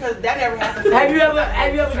shoes. because that never happened. Have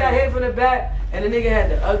you ever got hit from the back and the nigga had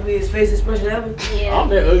the ugliest face expression ever? Yeah. I'm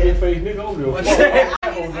that ugly face nigga. I don't give a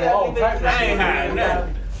fuck. I ain't hiding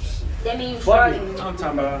nothing. That means I'm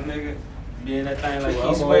talking about nigga being that thing like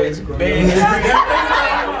he's always big.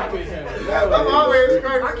 I'm always I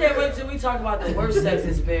can't wait till we talk about the worst sex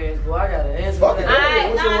experience, boy. I gotta answer Fuck that.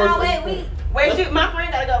 Alright, no, wait, Wait, my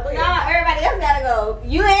friend gotta go. no, everybody else gotta go.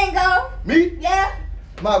 You ain't go. Me? Yeah.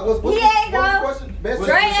 What's He ain't the go. question? Best Dre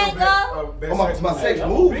sex- ain't go. Oh, my sex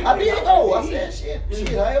move. I did go. I said shit.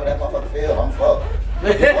 However that motherfucker feel, I'm fucked. I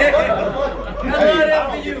love that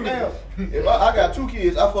for you. If I got 2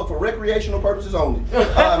 kids, I fuck for recreational purposes only.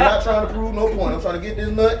 I'm not trying to prove no point. I'm trying to get this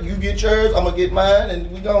nut. You get yours. I'm gonna get mine,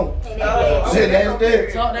 and we gone. Shit, that's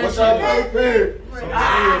that. Talk that What's shit. y'all prepared?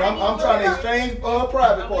 I'm trying to exchange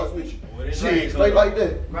private parts with you. Shit, straight like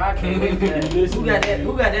that. Bro, I can't wait for that. Who got that?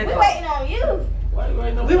 Who got that? We waiting on you. We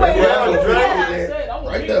waiting Yeah, on you. I'm Yeah.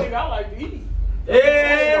 right there. I like to eat.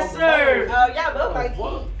 Yes, sir. Oh, y'all both like to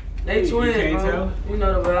eat. They twins, can't bro. tell. You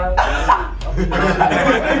know the vibe.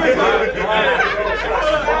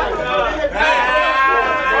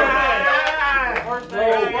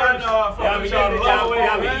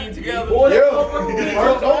 Y'all be eating together.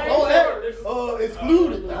 Don't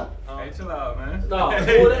exclude it. Hey, chill out, man. No,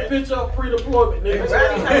 pull that bitch up pre-deployment, nigga.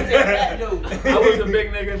 Riley trying to take that dude. I was a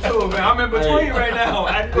big nigga too, man. I'm in between right now.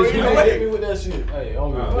 I You hit me with that shit. Hey,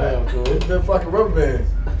 I'm damn, cool. It's the fucking rubber band.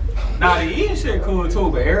 Nah, the eating shit cool too,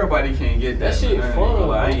 but everybody can't get that. That shit man. fun.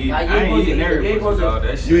 Like, I ain't eating every pussy all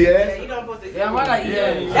that shit. You Yeah, ass? you don't supposed to. Yeah, why not eat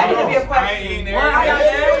ass? That could be a I question. ain't eating Why I got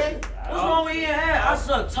every ass? What's wrong with eating ass? I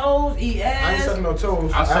suck toes, eat I ain't ass. sucking no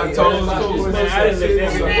toes. I suck eat toes ass. too. Man, I didn't let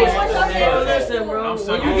that Bro, listen, bro. I'm When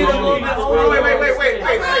sucking you get a little toes. bit older,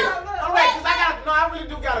 Wait, cause I really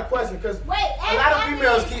do got a question, cause a lot of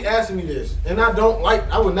females keep asking me this, and I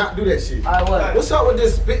would not do that shit. Alright, what? What's up with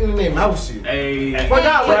this spitting in their mouth shit? Hey. What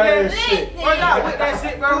God with Try that that shit. What God with that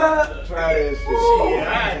shit, bro? Try that shit.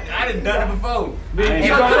 I done done it before.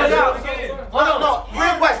 Hold on, no,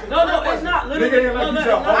 real question. No, it's not. Literally, Nigga, like you no,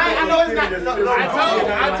 jump. I know it's not. No, I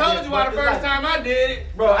told you why the first time I did it.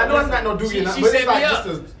 Bro, I know it's not no duty, but She it's set like me up.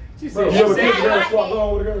 just a. She Bro, said, you ever kiss a girl and swap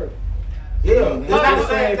on with a girl? Yeah, it's not the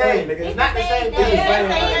same thing, nigga. It's not the same thing.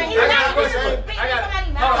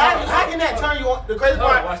 How can that turn you on? The crazy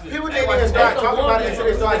part, people didn't even start talking about it until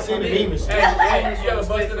they started seeing the meme and shit. Hey, you ever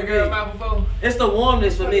busted a girl's mouth before? It's the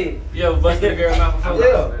warmness for me. You ever busted a girl's mouth before?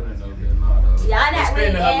 Yeah. Y'all not Spitting really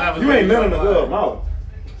in her mouth. asking. You ain't none of the girl mouth.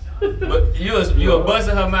 But you were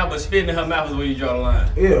busting her mouth, but spitting in her mouth is where you draw the line.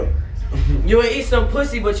 Yeah. You will eat some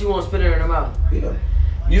pussy, but you won't spit her in her mouth. Yeah.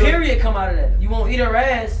 Period come out of that. You won't eat her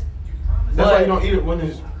ass. That's why you don't eat it when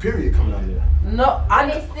there's period coming out of there. No,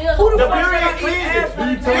 It's still Who the The fuck said period I eat cleans ass? it.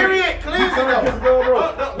 Right now? Period cleans it though.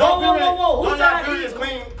 Whoa. Who No, said I not period eat? is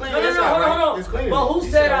clean. Clean No, inside, hold right? on. It's clean. But who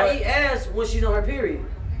You said what? I eat ass when she's on her period?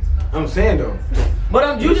 I'm saying though.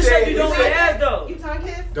 But you just said you don't said- eat ass though. You tongue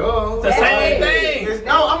kiss? Duh. It's the same thing.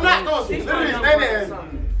 No, I'm not going to literally explain that.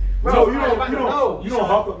 No, you don't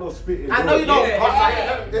hawk up no spit. I know you don't.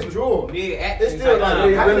 Yeah. It's drool. Nigga, It's still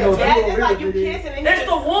like Yeah, That's no, like you kissing and It's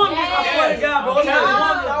the warmness, I swear to God, bro. It's the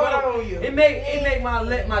warmness, bro. It make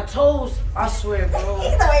my toes, I swear, bro.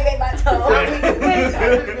 He's the way make my toe.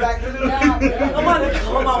 I'm about to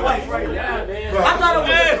call my wife right now, man. I thought it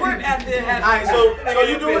was a crib after it happened. Alright, so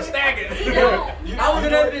you do it stacking. He don't. I was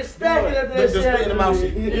in that bitch stacking after that The spit in the mouth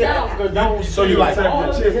shit. He don't. So you like I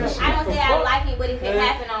don't say I like it, but if it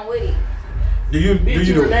happen, I'm with it. Do you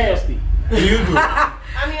do it? nasty. Do you do it? I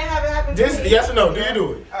mean, it haven't happened to This me. yes or no? Do you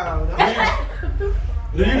do it? Oh, no.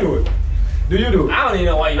 Do you do it? Do you do it? I don't even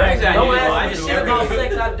know why you asked that. Don't You know, ask I me do shit it. about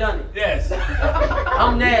sex, I've done it. Yes.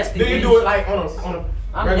 I'm nasty. Do you bitch. do it like on a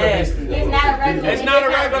I'm regular nasty. basis? It's not a regular. It's not a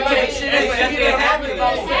regular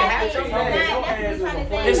thing.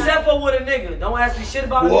 thing. Except for with a nigga. Don't ask me shit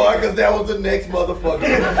about a Boy, nigga. because that was the next motherfucker.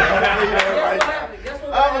 Guess what happened? Guess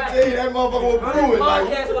what I'm gonna tell you that motherfucker was Bro, brewing. this Like,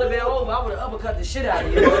 podcast would have been over. I would have uppercut the shit out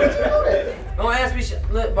of you. Don't ask me shit.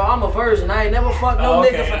 Look, bro, I'm a virgin. I ain't never fucked no Oh,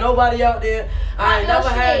 okay. nigga for nobody out there. I ain't Oh, never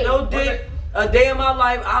had shit. no dick a day in my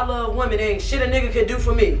life. I love women. There ain't shit a nigga can do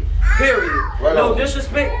for me. Period. Right No on.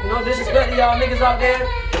 disrespect to y'all niggas out there,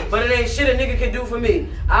 but it ain't shit a nigga can do for me.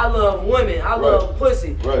 I love women. I love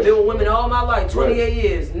pussy. Right. Been with women all my life, 28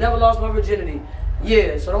 years. Never lost my virginity.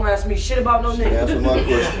 Yeah, so don't ask me shit about no nigga. answer my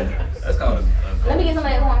question. That's called Let me get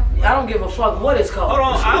somebody at home. I don't give a fuck what it's called. Hold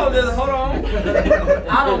on, hold on.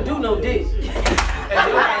 I don't do no dick.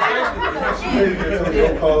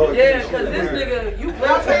 Yeah, cause this nigga, you play.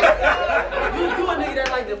 You a nigga that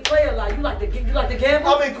like to play a lot. You like to gamble.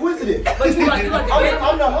 I'm inquisitive. But you like to gamble.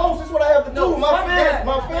 I'm the host. That's what I have to do. No, My fuck that.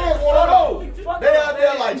 fans want to know. Fuck They out there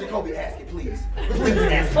that. like, Jacoby, ask it, please. Please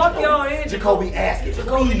ask it. Fuck y'all and Jacoby, ask it.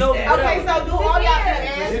 Jacoby, Please no. ask it. Okay, so do all y'all eat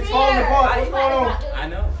ass? It's falling apart. What's going on? I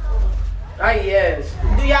know. I eat ass. Do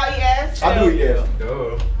y'all eat ass? I do it, yes.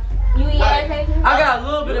 Duh. You eat ass, Casey? I got a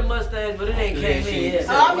little bit of mustache, but it ain't came in yet.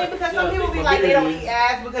 I mean, because some people be like they don't eat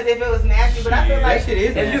ass because if it was nasty, but I feel like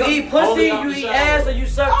If you eat pussy, you eat ass, or you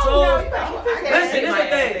suck Oh, no, toes. you better eat pussy. Listen, this is the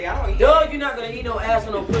thing. Dog, you're not gonna eat no ass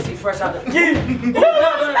or no pussy fresh out the. You're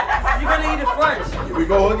gonna eat it fresh. Here we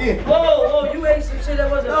go again. Whoa, you ate some shit that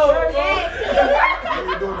wasn't fresh. Yes. How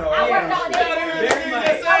you doing now? I worked on that.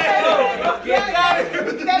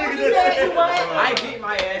 I get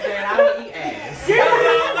my ass and I don't eat ass.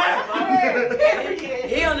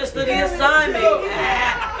 He understood the assignment. Don't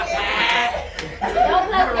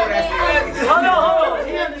play with that. Hold on.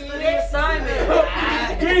 He understood the assignment.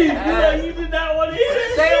 You did not want to eat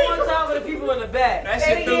it. Say it one time for the people in the back. That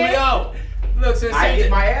shit threw me off. Look, since I get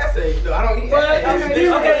my ass ate, though. I don't eat ass. Okay, you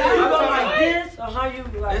go like this, or how you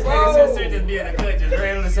like? this nigga sister just be in the cut, just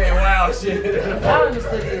randomly saying wild shit. I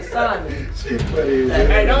understood the assignment.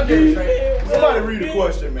 Hey, don't demonstrate. Somebody read the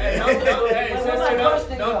question, man. Hey,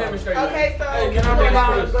 sister, don't demonstrate. Okay, so Hey, can I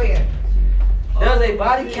go bring ahead. There's a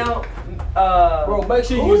body count. Bro, make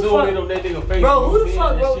sure who you the zoom fuck- in on that nigga face. Bro, who the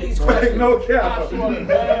fuck wrote these questions? No cap. Bro, you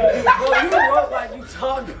wrote like you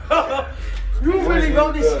talk, bro. You really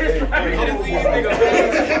wrote this shit like I know,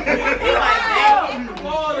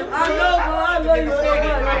 bro. I I love you so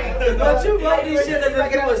much. But you wrote these shit as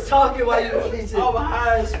if you was talking while you wrote these shit. I'm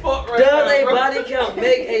high as fuck right Does now, a bro. body count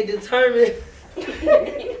make a determining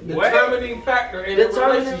factor in a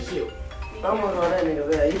relationship? I'm on that nigga,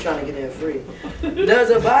 man. You trying to get in free. Does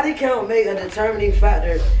a body count make a determining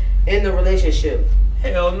factor in the relationship?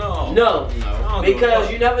 Hell no. No. Because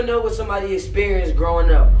you never know what somebody experienced growing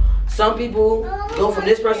up. Some people go from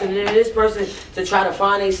this person to this person to try to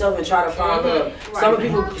find themselves and try to find love.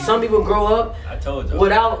 Some people grow up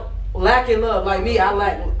without lacking love. Like me, I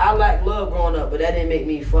lack love growing up, but that didn't make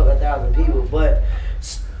me fuck 1,000 people. But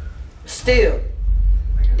still,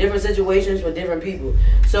 different situations for different people.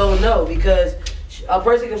 So no, because a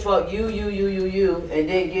person can fuck you, and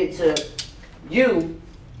then get to you,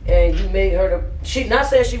 and you made her the. She not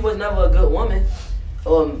saying she was never a good woman,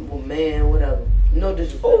 or well, man, whatever. No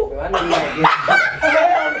disrespect, bro. I know you don't get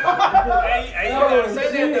Hey, you gotta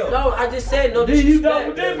say that though. No, I just said no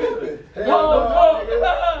disrespect.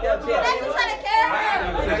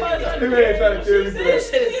 This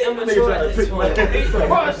shit is immature at this point. What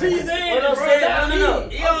I'm saying, no.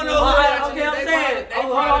 You don't know Okay, I'm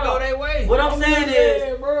saying, what I'm saying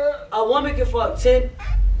is, a woman can fuck 10,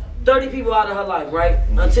 30 people out of her life, right?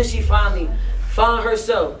 Until she finally find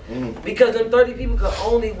herself. Because them 30 people can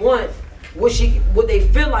only want what they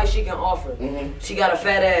feel like she can offer. She got a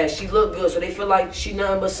fat ass, she look good, so they feel like she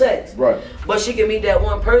nothing but sex. Right. But she can meet that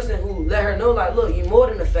one person who let her know, like, look, you more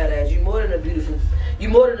than a fat ass, you more than a beautiful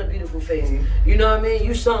face. You know what I mean?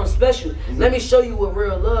 You something special. Let me show you what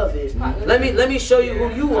real love is. Let me show you who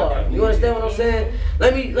you are. You understand what I'm saying?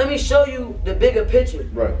 Let me show you the bigger picture.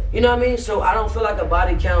 Right. You know what I mean? So I don't feel like a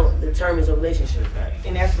body count determines a relationship.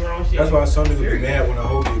 And that's grown shit. That's why some niggas be mad when a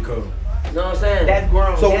hoe get covered. You know what I'm saying? That's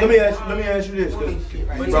grown. So let me ask you this.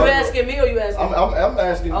 But you asking me or you asking me? I'm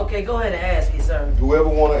asking. Okay, go ahead and ask it, sir. Whoever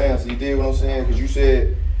want to answer, you did what I'm saying? Because you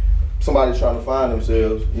said somebody's trying to find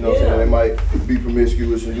themselves. You know what I'm saying? They might be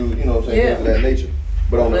promiscuous and do, you know what I'm saying, things of that nature.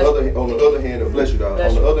 But on the other hand, bless you, dog.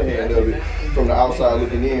 On the other hand of it, from the outside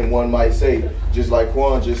looking in, one might say, just like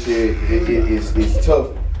Quan just said, it's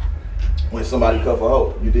tough when somebody cuff a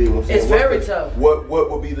hoe. You did what I'm saying? It's very tough. What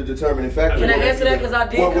would be the determining factor? Can I answer that? Because I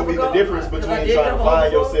did. What would be the difference between trying to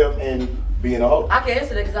find yourself and being a hoe? I can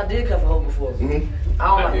answer that because I did cuff a hoe before. I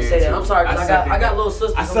don't like to say that. I'm sorry because I got little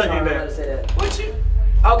sisters. I'm sorry I to say that. What you?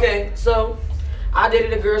 Okay, so I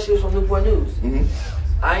dated a girl. She was from Newport News.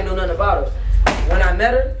 I ain't know nothing about her. When I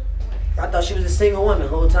met her, I thought she was a single woman. The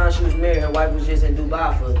whole time she was married, her wife was just in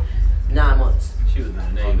Dubai for 9 months. She was in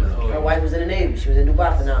the Navy. Her wife was in the Navy. She was in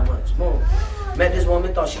Dubai for 9 months. Boom. Met this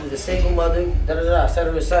woman, thought she was a single mother, et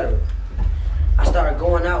cetera, et cetera. I started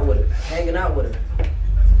going out with her, hanging out with her.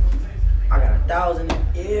 I got 1,000.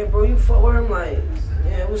 Yeah, bro, you fuck with her? I'm like,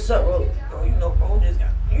 yeah, what's up, bro? Bro, you know, bro,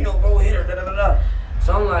 bro, hit her,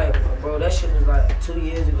 So I'm like, bro, that shit was like 2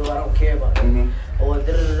 years ago. I don't care about that. Or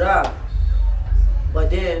But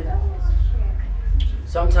then,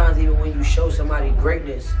 sometimes even when you show somebody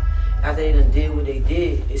greatness, after they done did what they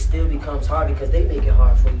did, it still becomes hard because they make it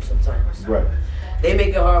hard for you sometimes. Right. They make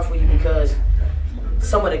it hard for you because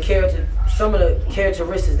some of the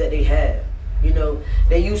characteristics that they have. You know,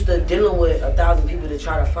 they used to dealing with 1,000 people to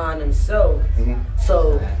try to find themselves.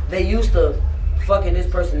 So they used to fucking this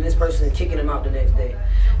person, and kicking them out the next day.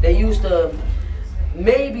 They used to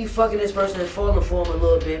maybe fucking this person and falling for them a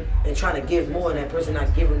little bit and trying to give more, and that person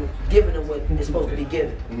not giving them what they're supposed to be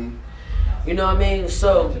given. You know what I mean?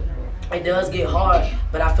 So it does get hard,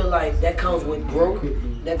 but I feel like that comes with growth,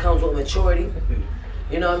 that comes with maturity.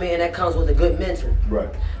 You know what I mean? And that comes with a good mental. Right.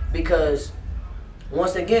 Because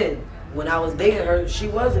once again, when I was dating her, she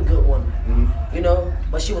was a good woman. You know,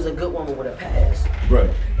 but she was a good woman with a past. Right.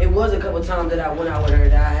 It was a couple times that I went out with her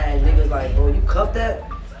that I had niggas like, bro, you cuffed that?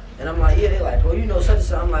 And I'm like, yeah. They like, bro, you know such and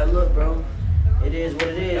such. I'm like, look, bro, it is what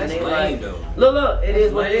it is. That's and they lame, like, though. look, it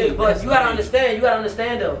is what it is. Lame. But That's you gotta lame.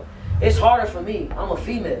 understand though. It's harder for me. I'm a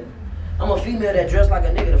female. I'm a female that dressed like a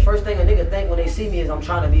nigga. The first thing a nigga think when they see me is I'm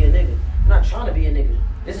trying to be a nigga. I'm not trying to be a nigga.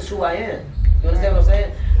 This is who I am. You understand what I'm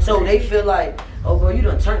saying? So they feel like, oh, bro, you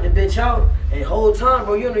done turned the bitch out, and the whole time,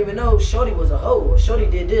 bro, you don't even know Shorty was a hoe, or Shorty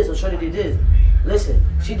did this, or Shorty did this. Listen,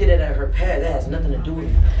 she did it at her past. That has nothing to do with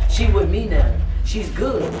me. She with me now. She's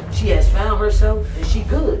good. She has found herself, and she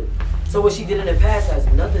good. So what she did in the past has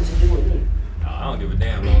nothing to do with me. I don't give a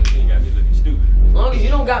damn long as you ain't got me looking stupid. As long as you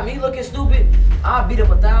don't got me looking stupid, I'll beat up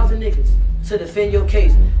 1,000 niggas to defend your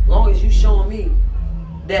case. As long as you showing me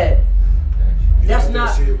that that's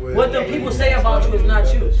not what the people say about you is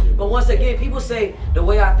not you. But once again, people say the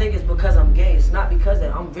way I think is because I'm gay. It's not because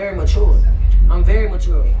that. I'm very mature. I'm very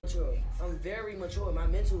mature. I'm very mature. My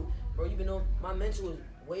mental, bro, you know, my mental is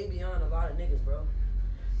way beyond a lot of niggas, bro.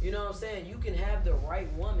 You know what I'm saying? You can have the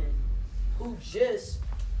right woman who just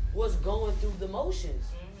was going through the motions.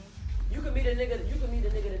 Mm-hmm. You can meet a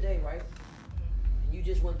nigga today, right? And you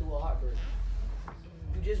just went through a heartbreak.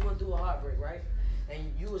 You just went through a heartbreak, right?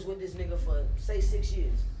 And you was with this nigga for, say, 6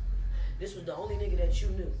 years. This was the only nigga that you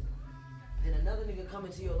knew. Then another nigga come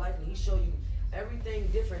into your life and he show you everything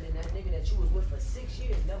different than that nigga that you was with for 6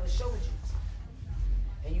 years, never showed you.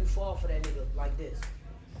 And you fall for that nigga like this,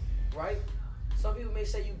 right? Some people may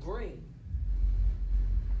say you green,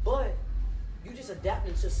 but you just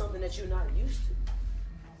adapting to something that you're not used to.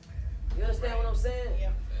 You understand what I'm saying?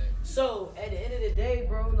 Yeah. So at the end of the day,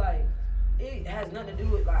 bro, like, it has nothing to do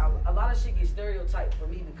with, like, a lot of shit gets stereotyped for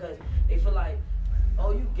me because they feel like,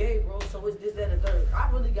 oh, you gay, bro, so it's this, that, and the third. I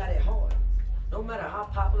really got it hard. No matter how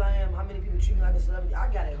popular I am, how many people treat me like a celebrity,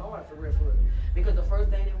 I got it hard for real, for real. Because the first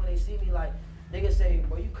thing when they see me, like, niggas say,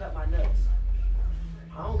 bro, you cut my nuts.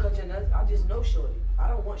 I don't cut your nuts, I just know shorty. I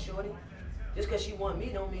don't want shorty. Just cause she want me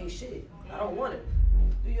don't mean shit. I don't want it.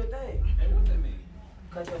 Do your thing. Hey, what that mean?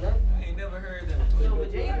 Cut your nuts? I ain't never heard that. So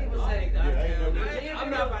Virginia people say, I'm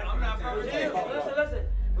not from Virginia. Listen.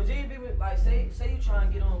 Virginia people, like, say you try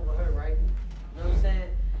and get on with her, right? You know what I'm saying?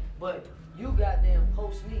 But you goddamn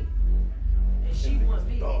post me. And she want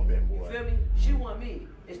me. You feel me? She want me.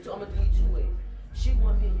 I'm gonna do you 2 ways. She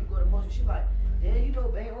want me and you go to post me. She like, damn, you know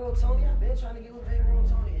Bankroll Tony? I've been trying to get with Bankroll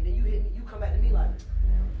Tony. And then you hit me, you come back to me like,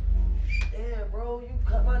 damn, bro, you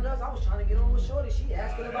cut my nuts. I was trying to get on with shorty. She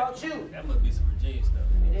asking about you. That must be some Virginia stuff.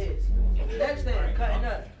 It is. Next thing, cutting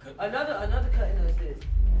up. Another cutting up is,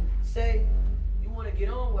 say you want to get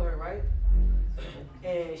on with her, right?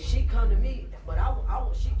 And she come to me, but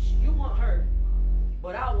you want her,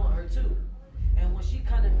 but I want her too. And when she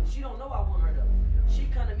don't know I want her though. She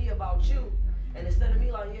come to me about you, and instead of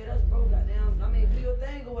me like, yeah, that's bro, goddamn, I mean, do your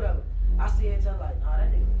thing or whatever. I see her and tell her like, nah,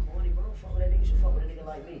 that nigga corny, bro. Don't fuck with that nigga. You should fuck with a nigga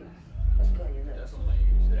like me. That's cutting your nuts. That's some lame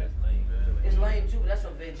shit. That's lame. It's lame too, but that's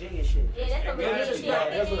some Virginia shit. Yeah, that's some Virginia shit.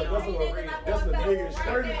 That's a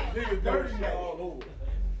nigga dirty shit all over.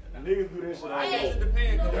 Niggas do that shit all I guess it over.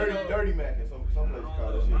 depends. Dirty Mac, and some places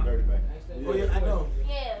call that shit dirty Mac. Oh yeah, I know.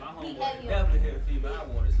 Yeah, My he homeboy heavy on definitely hit a female. I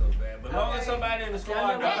want it so bad. But long as somebody in the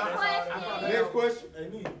squad, Next question. Hey,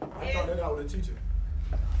 me. I found that out with a teacher.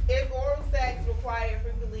 Is oral sex required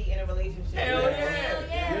frequently in a relationship? Hell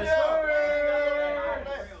yeah.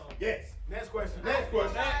 Yes. Next question. Next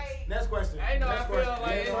question. Next question. I know, Next I feel question.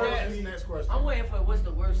 like it's yes. Next question. I'm waiting for what's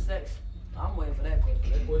the worst sex. I'm waiting for that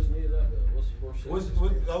question. That question is what's the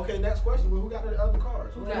worst sex? Okay, next question. Who got the other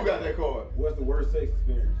cards? Who got that card? What's the worst sex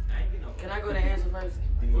experience? Can I go to answer first?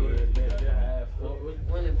 Yeah.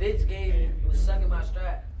 When the bitch was sucking my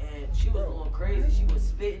strap and she was going crazy, she was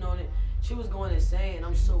spitting on it, she was going insane.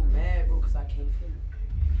 I'm so mad, bro, because I can't feel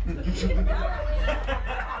it.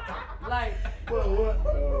 Like, bro,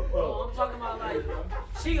 I'm talking about like,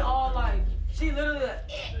 she literally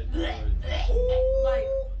like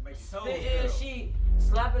spitting, she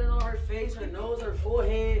slapping it on her face, her nose, her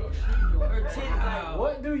forehead, her titty, like,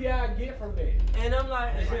 What do y'all get from that? and I'm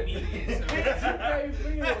like, Bitch, you can't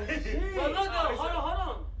feel shit. but look though, hold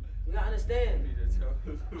on. You gotta understand.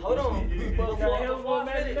 Hold on. Before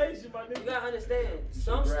I finish, you gotta understand.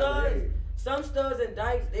 Some studs and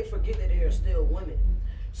dykes, they forget that they are still women.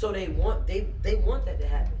 So they want that to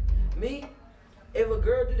happen. Me, if a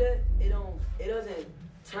girl do that, it doesn't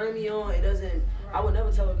turn me on. I would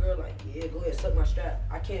never tell a girl like, yeah, go ahead, suck my strap.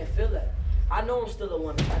 I can't feel that. I know I'm still a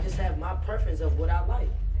woman. I just have my preference of what I like.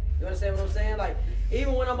 You understand what I'm saying? Like,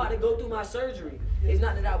 even when I'm about to go through my surgery, it's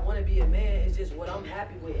not that I want to be a man, it's just what I'm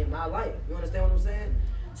happy with in my life. You understand what I'm saying?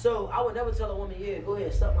 So I would never tell a woman, yeah, go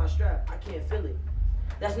ahead, suck my strap. I can't feel it.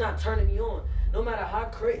 That's not turning me on. No matter how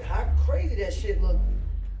crazy that shit look,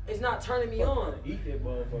 it's not turning me on. Eat that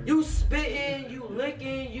motherfucker. You spitting, you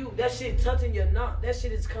licking, that shit touching your knob, that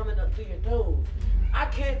shit is coming up through your toes. I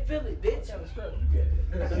can't feel it, bitch. Shit,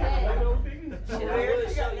 I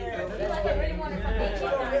really show you,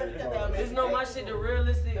 bro. Just know my shit the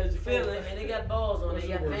realistic feeling, and they got balls on it, they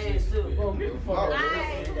got pants too.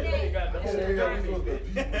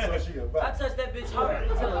 I touched that bitch hard.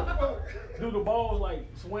 Do the balls like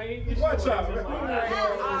swing? Watch out,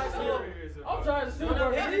 I'm trying to see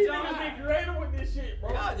bro. These niggas get creative with this shit,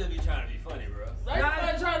 bro. Y'all just be trying to be funny, bro.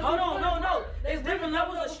 Hold on, no. There's different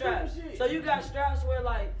levels of straps. So you got straps where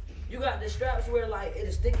like,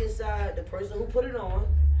 it'll stick inside the person who put it on.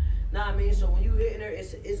 Know what I mean? So when you hitting her,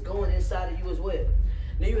 it's going inside of you as well.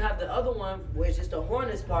 Then you have the other one where it's just the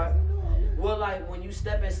harness part. Where like when you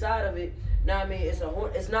step inside of it, know what I mean?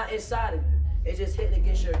 It's not inside of you. It's just hitting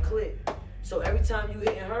against your clit. So every time you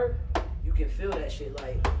hitting her, you can feel that shit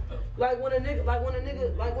like Like when a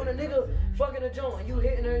nigga fucking a joint and you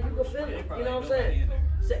hitting her, you can feel it. You know what I'm saying?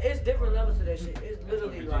 So it's different levels to that shit. It's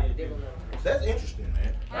literally like different levels. That's interesting,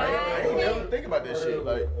 man. I ain't never think about that shit.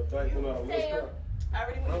 Like, I already go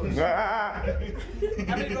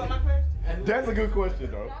my question. that's a good question,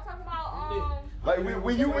 though. Y'all talk about Like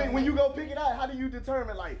when you go pick it out, how do you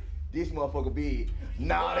determine like this motherfucker big?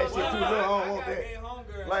 Nah, that shit too little. I don't want that.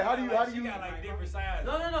 Like how do you? She got like different sizes.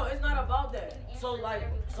 No, it's not about that. So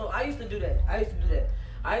I used to do that. I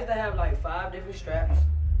used to have like 5 different straps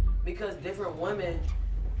because different women,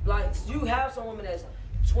 like you have some women that's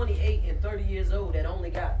 28 and 30 years old that only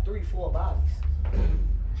got 3-4 bodies.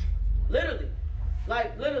 Literally,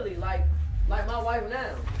 like my wife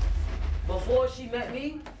now. Before she met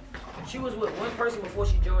me, she was with one person before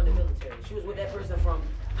she joined the military. She was with that person from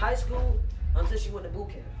high school until she went to boot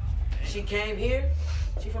camp. She came here.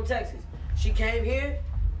 She from Texas. She came here.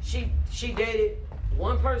 She dated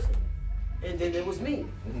one person, and then it was me.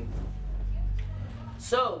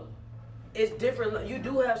 So it's different. You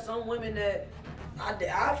do have some women that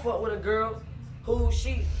I fuck with a girl who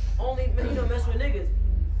she only mess with niggas,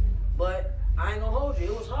 but I ain't gonna hold you.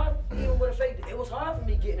 It was hard even with a fake. It was hard for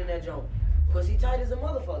me getting in that joint. Pussy tight as a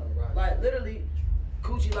motherfucker. Right. Like literally,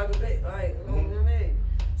 coochie like a baby. Like you know what I mean.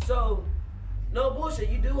 So no bullshit.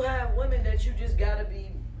 You do have women that you just gotta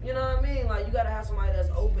be. You know what I mean? Like you gotta have somebody that's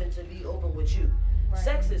open to be open with you. Right.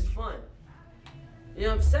 Sex is fun. You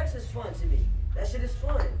know, sex is fun to me. That shit is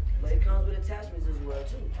fun, but it comes with attachments as well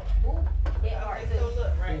too. Ooh, yeah. All right. So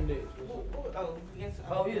look, right.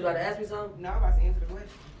 Oh, you was about to ask me something? No, I'm about to answer the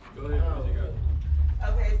question. Go ahead. What you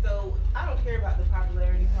got? Okay, so I don't care about the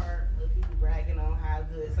popularity part of people bragging on how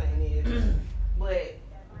good something is, but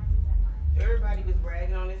everybody was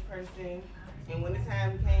bragging on this person, and when the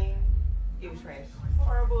time came, it was trash.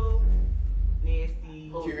 Horrible,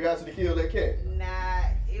 nasty. Curiosity killed that cat. Nah,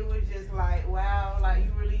 it was just like, wow, like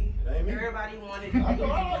you really, everybody wanted you.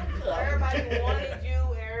 Everybody wanted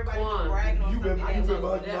you, everybody was bragging on something. You been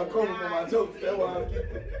my corner for my jokes, that's why I keep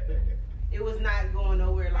it. It was not going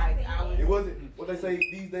nowhere like I was. It wasn't, what they say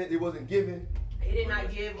these days, it wasn't given. It did not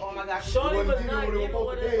give, oh my gosh. Shorty was not giving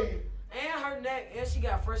what it was. And her neck, and she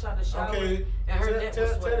got fresh out the shower. Okay, and her neck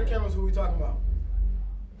was tell the cameras who we talking about.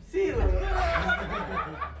 See it.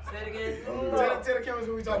 Say it again. Tell the cameras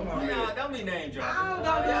who we talking about. Nah, don't be name dropping. I don't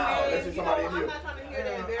know. I'm not trying to hear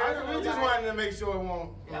that. We just wanted to make sure it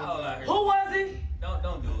won't. Who was it? Don't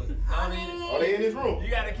do it. Are they in this room? You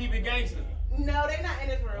gotta keep it gangster. No, they're not in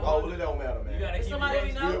this room. Oh, well, it don't matter, man. You gotta keep somebody it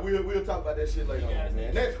we gangster. know. We'll talk about that shit later on,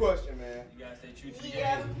 man. Next question, man. You gotta stay true to your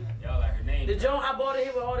game. Y'all like her name. The joint I bought it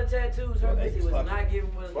here with all the tattoos. Her pussy was not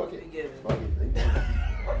giving what it was supposed to be giving.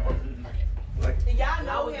 Y'all That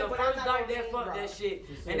know was him, the but first I'm night not that gonna fucked name that drop. shit,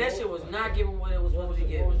 and that shit was not giving what it was supposed to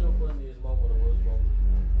be What was giving. your funniest moment or worst moment?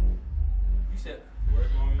 You said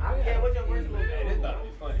worst moment. Yeah, what's your worst moment? Hey, this about to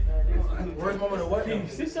be funny. Worst moment of what?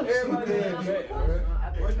 Everybody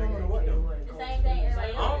Worst moment of what though? the same thing.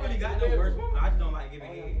 I don't really got no worst moment. I just don't like giving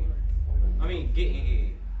head. I mean, getting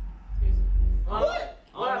head. What?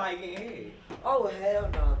 I don't like getting head. Oh hell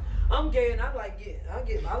no! I'm gay and I like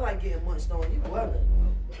getting munched on. You well?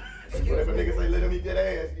 If a nigga say let him eat that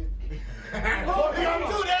ass, fuck you, I'm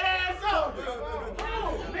do that ass up.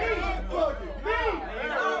 Fuck it, me.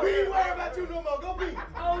 We ain't worried about you no more. Go be.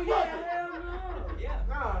 Oh yeah, hell no. Yeah.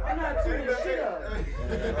 I'm not tuning shit up.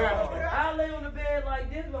 I lay on the bed like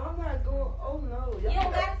this, but I'm not going. Oh no. You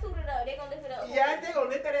don't gotta suit it up. They gonna lift it up. Yeah, they gonna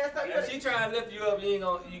lift that ass up. If she try to lift you up, you ain't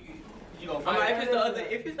gonna. You gonna fight. I'm like,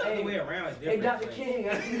 if it's the other way around, it's Hey, different. Dr. King,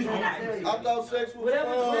 I keep trying to tell you. I thought sex was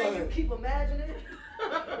Whatever you fun. keep imagining,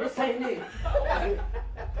 this ain't it.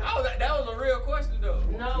 Oh, that was a real question though.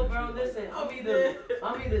 No, bro, listen. I'm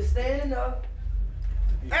either standing up.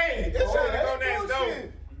 Hey, this trying to go next door.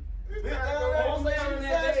 Don't lay on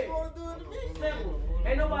that bed. Simple.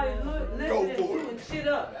 Ain't nobody listening to and shit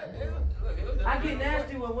up. I get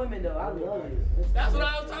nasty with women though. I love it. That's what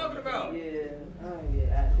I was talking about. Yeah, I don't get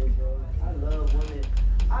active, bro. I love women.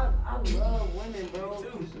 I love women, bro.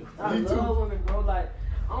 I love women, bro. Like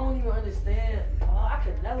I don't even understand. Oh, I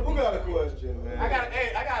could never. Who got a question, man? I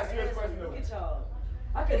got a serious question though. Look at y'all.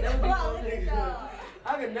 I could never be with no niggas.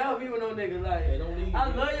 I could never be with no niggas. Like I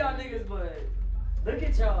love y'all niggas, but look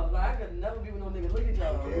at y'all. Like I could never be with no niggas. Look at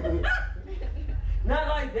y'all. Not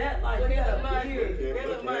like that. Like you got a beard. Get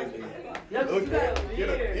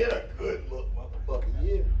a good look, motherfucker.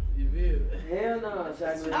 Yeah. You feel? Hell no,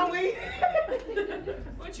 Shaq. Are we?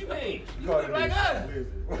 What you mean? You Call look it like this. us.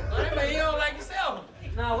 Oh, that mean you don't like yourself.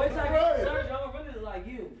 Nah, wait till I get to surgery. I'm really look like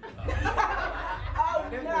you. Oh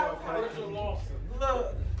no. Virtual Lawson.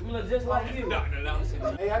 Look. I'm gonna just just like you.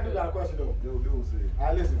 Hey, I do got a question though.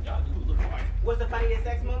 Alright, listen. What's the funniest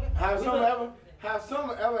sex moment? Have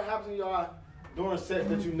something ever happened to y'all during sex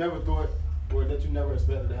that you never thought or that you never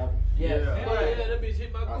expected to happen? Yeah. Yeah, that bitch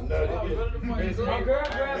hit my coochie. I was ready to fight. My girl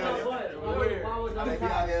grabbed my butt. Why was I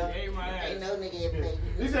tired? Ate my ass. Ain't no nigga ever played.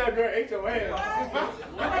 You said a girl ate your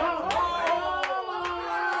ass.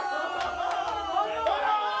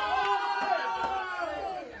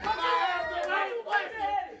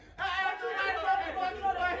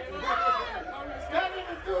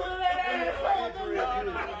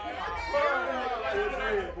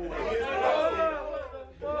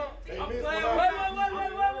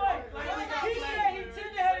 He said he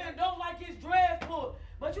tender-headed and don't like his dreads pulled.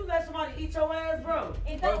 But you let somebody eat your ass, bro.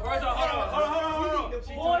 Bro, first off, hold on.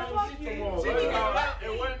 Boy, fuck you. It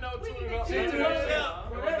wasn't no tuning up. She told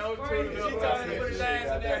me to put his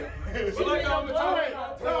ass in there. No, you gotta explain.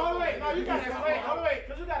 Hold on, wait,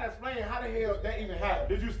 because you gotta explain how the hell that even happened.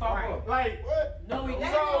 Did you stop her? Like, what? No, he didn't.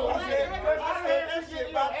 I said that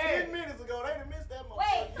shit about 10 minutes ago. They done missed that moment.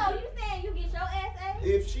 Wait, so you saying you get your ass ate?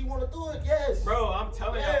 If she wanna do it, yes. Bro, I'm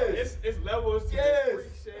telling you, it's levels to this freak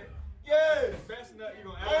shit. Yes. Best nut you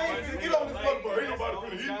gonna I ain't ever finna get on this motherfucker. Ain't nobody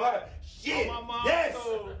finna eat my shit. Yes.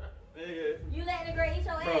 You let the girl eat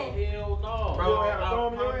your ass? Hell no. Bro, I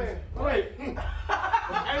promise. Wait. Hey,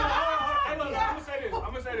 look, I'm gonna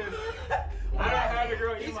say this. I done had a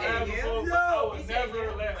girl eat my ass before, but I would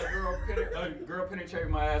never let a girl penetrate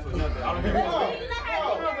my ass with nothing. I don't give a fuck. You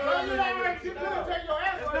let her take your ass.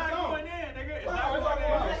 It's not going in, nigga. It's not going in.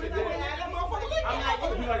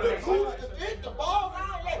 The cooch, the dick, the balls,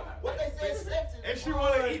 all that. What they say sex is. If she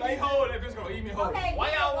wanna eat me whole, that bitch gonna eat me whole. Okay,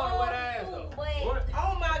 Why y'all want to wet ass though? What?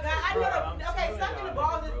 Oh my God! I know. Okay, sucking the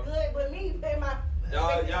balls is good, but me pay my.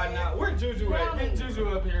 Y'all not. Where Juju at? Get Juju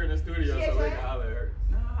up here in the studio so we can holler at her.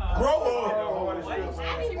 Grow up.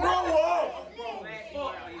 Grow up.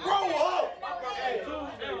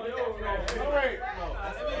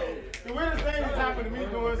 The weirdest thing that's happened to me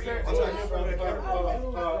doing sex was a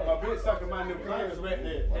bitch sucking my nipples. I ain't respect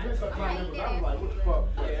that. A bitch sucking my nipples. I was like, what the fuck?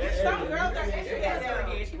 Some girls are extra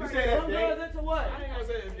again. You say that's Some gay? girls into what? I ain't gonna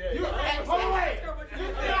say it's gay. Hold on, wait. You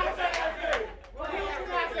cannot say that's gay. You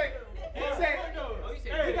cannot say. He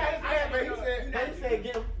said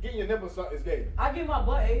getting your nipples sucked is gay. I get my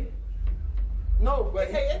butt ate. No, but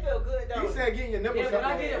It feel good though. he said getting your nipples Yeah, sucked.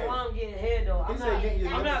 but I get it while I'm getting head though. He said getting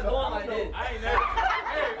your I'm not nipples going sucked. like this. I ain't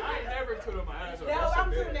never tooted my ass up. No,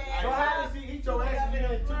 I'm tuning the ass. So how does he eat your ass and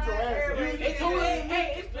then toot your ass? Hey,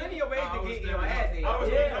 it's plenty of ways to get your ass in. I was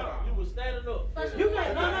Yeah. You was standing up. You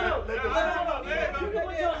can no. You can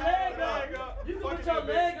put your leg up. You can put your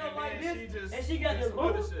leg up like this, and she got the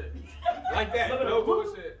bullshit. Like that, no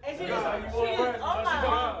bullshit. And she just, oh my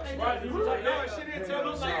God. No, she didn't tell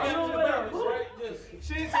me shit.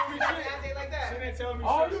 She didn't tell me shit. Like that. She didn't tell me shit.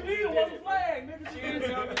 All you needed was a flag, nigga. She didn't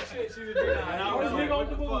tell me shit. She just did it. And I was like, what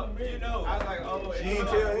the fuck? You know. I was like, oh, She ain't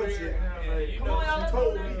tell him shit. You know, she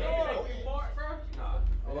told me.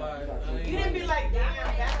 You didn't be like, damn,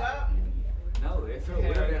 back up. No, it felt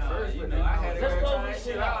weird at first, but then I had to Let's go go try this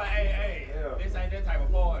shit shit out. out. Hey, this ain't that type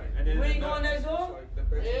of party. And then We ain't going next door?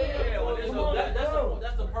 Yeah, well, Come on, let's go.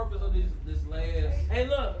 that's the purpose of this last. Hey,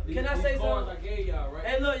 look, can I say cards something? I gave y'all, right?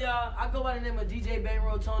 Hey, look, y'all. I go by the name of DJ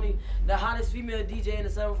Bankroll Tony, the hottest female DJ in the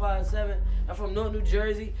 757. I'm from North New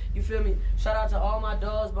Jersey. You feel me? Shout out to all my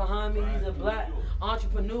dogs behind me. These are black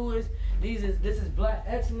entrepreneurs. This is black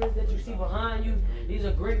excellence that you see behind you. These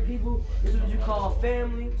are great people. This is what you call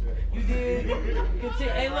family. You did.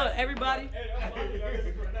 Continue. Hey, look, everybody.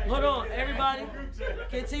 Hold on, everybody.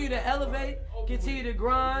 Continue to elevate. Continue to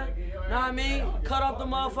grind. Know what I mean? Cut off the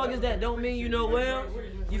motherfuckers that don't mean you know well.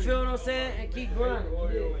 You feel what I'm saying? And keep grinding.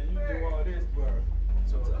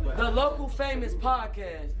 The Local Famous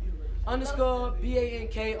Podcast.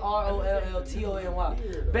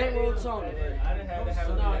 _BANKROLLTONY. Bankroll Tony. I didn't have to have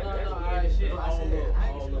alright, shit.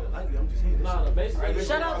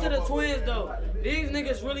 Shout out to the twins though. These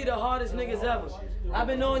niggas really the hardest niggas ever. I've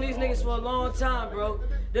been knowing these niggas for a long time, bro.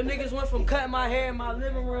 Them niggas went from cutting my hair in my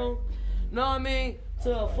living room, know what I mean,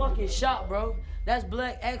 to a fucking shop, bro. That's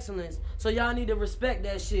black excellence. So y'all need to respect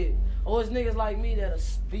that shit. Or it's niggas like me that'll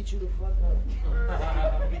beat you the fuck up.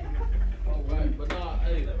 Alright, but nah,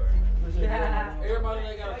 hey. Everybody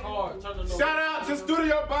that got a card, turn the number. Shout out to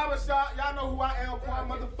Studio Barbershop. Y'all know who I am. Quan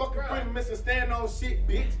motherfucking pretty Mr. Stand on shit,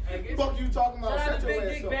 bitch. Fuck you talking about? Shout out to Shut your Big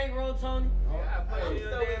ass Dick up. Bankroll Tony.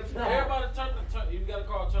 Everybody turn. You gotta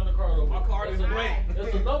turn the card over. My card is blank.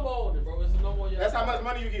 It's a number on it, bro. It's a number on your. That's how much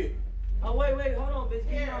money you get. Oh wait, hold on, bitch.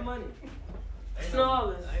 Give me my money.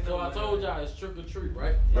 Snarlers. So I told y'all it's trick or treat,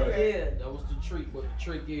 right? Yeah. That was the treat. But the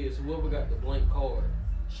trick is whoever got the blank card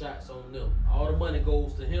shots on them. All the money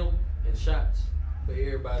goes to him and shots for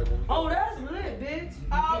everybody. When we Oh, that's lit, bitch.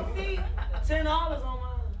 Oh, see? $10 on mine.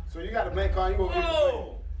 So you got a bank card, you gonna get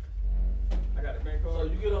Whoa! I got a bank So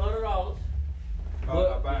card. you get $100.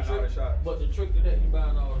 I'm buying all the shots. But the trick to that, you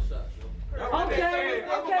buying all the shots, yo. Okay, I'm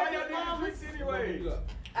gonna buy Miss y'all niggas Mama. drinks anyway.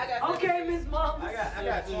 I got Okay, Miss Mama. I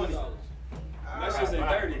got 20. My shit's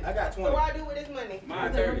at 30. I got So 20. what I do with this money?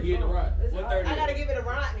 Mine You 30. get it right. What 30? I gotta give it to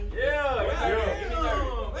Rodney. Yeah, Give me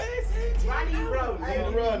 30. Rodney, you broke. I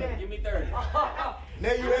ain't Rodney. giving Give me 30.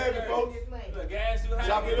 Now you have it, folks. this money. Look, gas too high.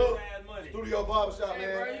 Chop it you up. add money. Studio Barbershop, Hey,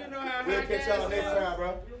 man. bro, you know how We'll high catch gas y'all next is. time,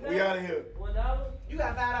 bro. We out of here. $1? You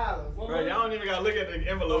got $5. Bro, y'all don't even gotta look at the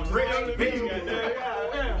envelope. Drink on the video,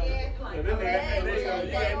 goddamn. This nigga,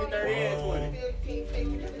 you gave me 30 and 20.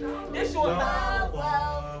 15, 16. This short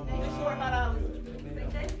 $5. This short $5.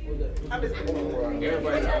 I'm just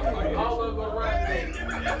Everybody talking. All gonna go right. Hey,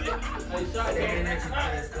 shots. Hey,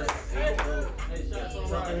 shots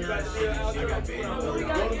on right. You about to see out there? What we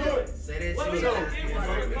gotta do? Say What we that gotta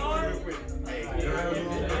shit.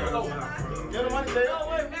 Get the money, Jay.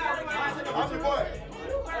 I'm your boy.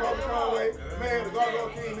 Robert Conway, man, the Gargoyle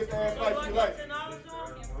King, Mr. Ass Spice, you like.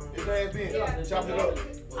 His ass been. Chop it up.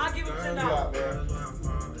 I'll give him You $10. out, man.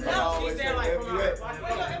 No, she said like,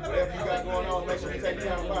 Wherever you got going on, make sure you take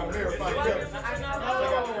time to find a mirror, find yourself.